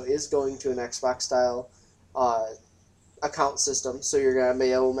Nintendo is going to an Xbox-style account system, so you're going to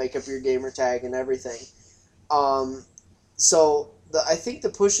be able to make up your gamer tag and everything. So I think the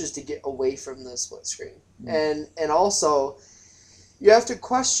push is to get away from the split screen. And also, you have to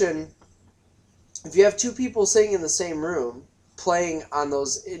question, if you have two people sitting in the same room playing on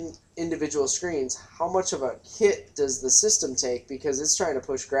those individual screens, how much of a hit does the system take? Because it's trying to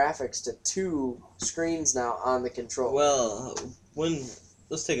push graphics to two screens now on the controller. Well,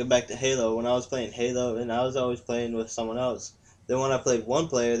 let's take it back to Halo. When I was playing Halo, and I was always playing with someone else, then when I played one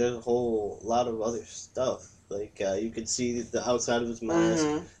player, there's a whole lot of other stuff. Like, you could see the outside of his mask.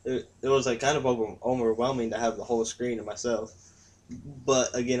 Mm-hmm. It was like kind of overwhelming to have the whole screen to myself.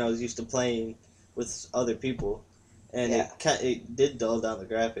 But again, I was used to playing with other people, and it did dull down the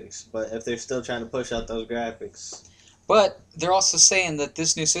graphics. But if they're still trying to push out those graphics, But they're also saying that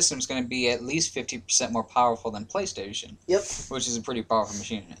this new system is going to be at least 50% more powerful than PlayStation. Yep. Which is a pretty powerful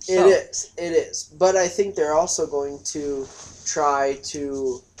machine in itself. It is. But I think they're also going to try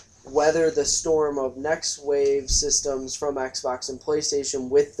to weather the storm of next wave systems from Xbox and PlayStation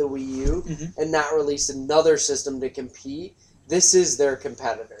with the Wii U and not release another system to compete. This is their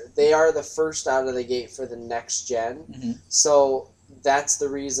competitor. They are the first out of the gate for the next gen. So that's the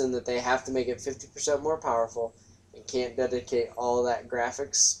reason that they have to make it 50% more powerful and can't dedicate all that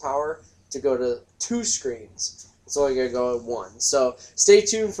graphics power to go to two screens. It's only going to go at one. So stay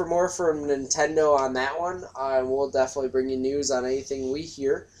tuned for more from Nintendo on that one. We'll definitely bring you news on anything we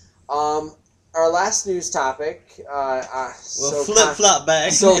hear. Our last news topic. We'll flip-flop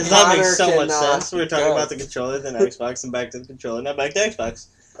back, so because that makes so Connor much sense. We're talking about the controller, then Xbox, and back to the controller, now back to Xbox.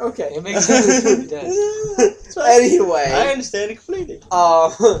 Okay. It makes sense. It does. Anyway. I understand it completely.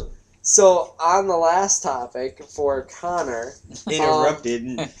 So on the last topic for Connor. Interrupted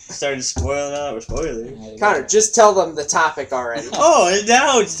and started spoiling our spoilers. Connor, just tell them the topic already. Oh, and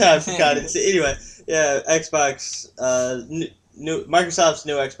now it's time for Connor. Anyway, yeah, Xbox, Microsoft's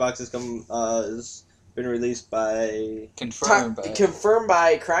new Xbox has been released by... Confirmed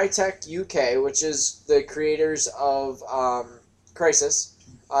by Crytek UK, which is the creators of Crysis,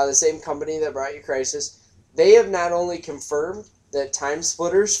 the same company that brought you Crysis. They have not only confirmed that Time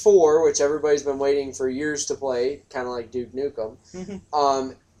Splitters 4, which everybody's been waiting for years to play, kind of like Duke Nukem,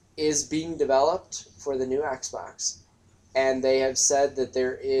 is being developed for the new Xbox. And they have said that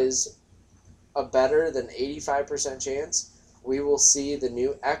there is a better than 85% chance we will see the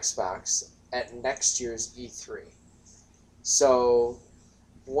new Xbox at next year's E3. So,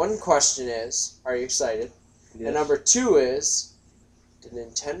 one question is, are you excited? Yes. And number two is, did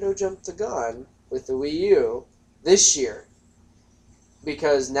Nintendo jump the gun with the Wii U this year?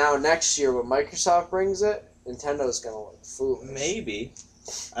 Because now next year when Microsoft brings it, Nintendo's going to look foolish. Maybe.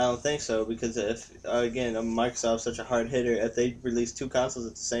 I don't think so, because if, again, Microsoft's such a hard hitter, if they release two consoles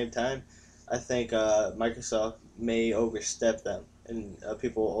at the same time, I think Microsoft may overstep them, and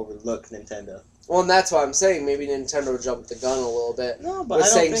people will overlook Nintendo. Well, and that's why I'm saying maybe Nintendo jumped the gun a little bit. No, but I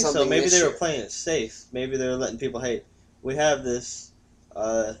don't think so. Maybe they were playing it safe. Maybe they were letting people, hey, we have this,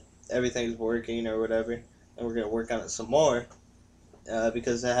 everything's working or whatever, and we're going to work on it some more.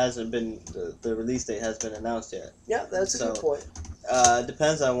 Because it hasn't been, the release date has been announced yet. Yeah, that's a good point.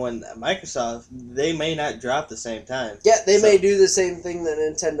 Depends on when Microsoft, they may not drop the same time. Yeah, they may do the same thing that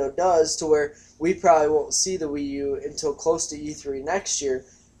Nintendo does, to where we probably won't see the Wii U until close to E3 next year.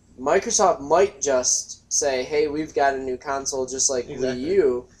 Microsoft might just say, hey, we've got a new console just like Wii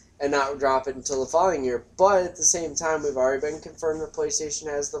U, and not drop it until the following year. But at the same time, we've already been confirmed that PlayStation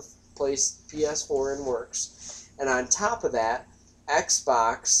has the PS4 in works. And on top of that,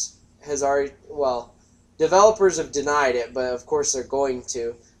 Xbox has already, developers have denied it, but of course they're going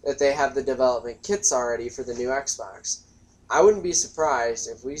to, that they have the development kits already for the new Xbox. I wouldn't be surprised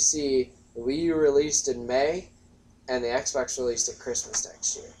if we see the Wii U released in May and the Xbox released at Christmas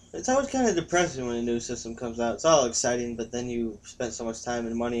next year. It's always kind of depressing when a new system comes out. It's all exciting, but then you spend so much time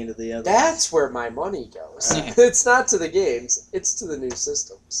and money into the other. That's where my money goes. It's not to the games, it's to the new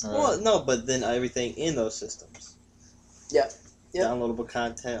systems. Right. Well, no, but then everything in those systems. Yep. Downloadable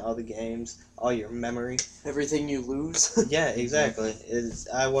content, all the games, all your memory. Everything you lose. Yeah, exactly.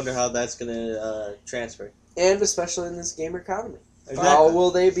 I wonder how that's going to transfer. And especially in this gamer economy. Exactly. How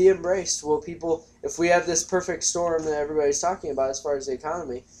will they be embraced? Will people, if we have this perfect storm that everybody's talking about as far as the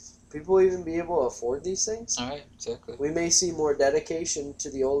economy, people even be able to afford these things? All right, exactly. We may see more dedication to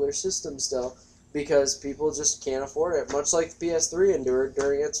the older system still, because people just can't afford it, much like the PS3 endured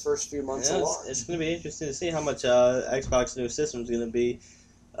during its first few months of launch. It's going to be interesting to see how much Xbox new system is going to be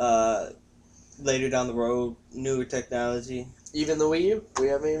later down the road, newer technology. Even the Wii U, we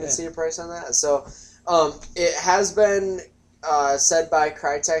haven't even seen a price on that. So, it has been said by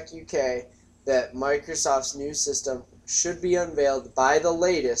Crytek UK that Microsoft's new system should be unveiled by the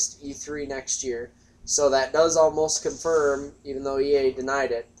latest E3 next year. So that does almost confirm, even though EA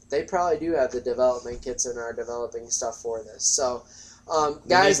denied it, they probably do have the development kits and are developing stuff for this. So,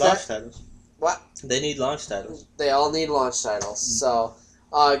 guys, they need launch titles. What? They need launch titles. They all need launch titles. So,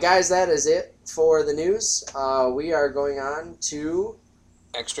 guys, that is it for the news. We are going on to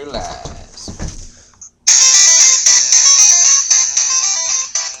Extra Lives.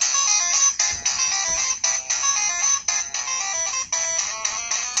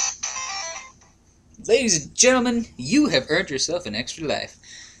 Ladies and gentlemen, you have earned yourself an extra life.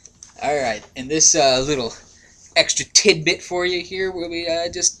 Alright, and this little extra tidbit for you here, we'll be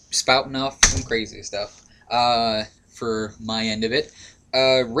just spouting off some crazy stuff for my end of it.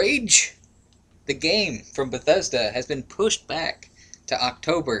 Rage, the game from Bethesda, has been pushed back to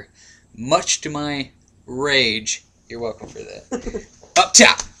October, much to my rage. You're welcome for that. Up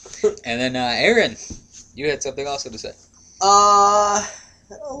top! And then, Aaron, you had something also to say.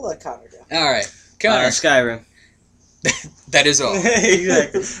 I'll let Connor go. Alright, Connor. Skyrim. That is all.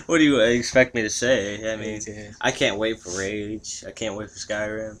 Exactly. What do you expect me to say? I mean, I can't wait for Rage. I can't wait for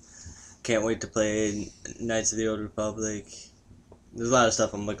Skyrim. Can't wait to play Knights of the Old Republic. There's a lot of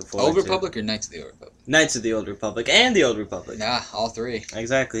stuff I'm looking forward Old to. Republic or Knights of the Old Republic? Knights of the Old Republic and the Old Republic. Nah, all three.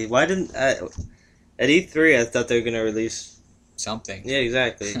 Exactly. Why didn't at E3 I thought they were gonna release Something. Yeah,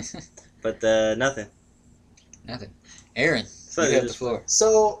 exactly. But nothing. Nothing. Aaron, So you they have the just- floor.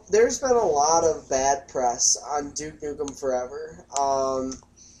 So, there's been a lot of bad press on Duke Nukem Forever.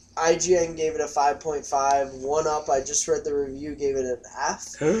 IGN gave it a 5.5. 1UP, I just read the review, gave it an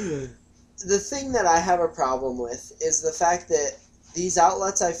F. The thing that I have a problem with is the fact that these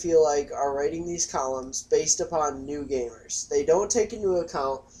outlets, I feel like, are writing these columns based upon new gamers. They don't take into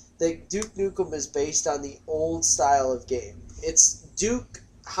account that Duke Nukem is based on the old style of game. It's Duke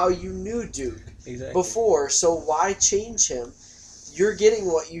how you knew Duke Exactly. before, so why change him? You're getting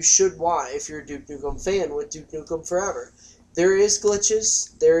what you should want if you're a Duke Nukem fan with Duke Nukem Forever. There is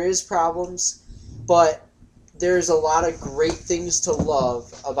glitches, there is problems, but there's a lot of great things to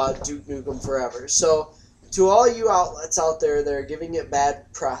love about Duke Nukem Forever. So, to all you outlets out there that are giving it bad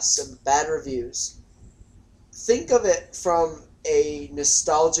press and bad reviews, think of it from a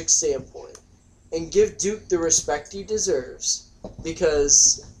nostalgic standpoint and give Duke the respect he deserves,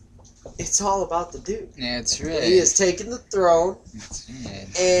 because it's all about the Duke. That's right. He has taken the throne, That's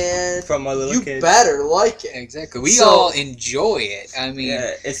right. and From my little you kid. better like it. Exactly. We So- all enjoy it. I mean,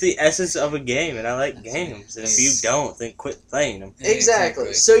 Yeah, it's the essence of a game, and I like games. And if you don't, then quit playing them.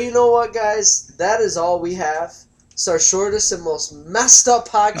 Exactly. So you know what, guys? That is all we have. It's our shortest and most messed up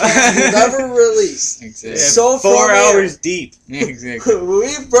podcast we've ever released. Exactly. So 4 from hours deep. Exactly.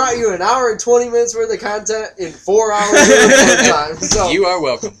 We brought you an hour and 20 minutes worth of content in 4 hours of recording time. So You are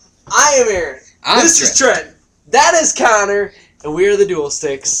welcome. I am Aaron. I'm This is Trent. That is Connor, and we are the Dual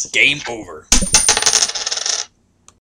Sticks. Game over.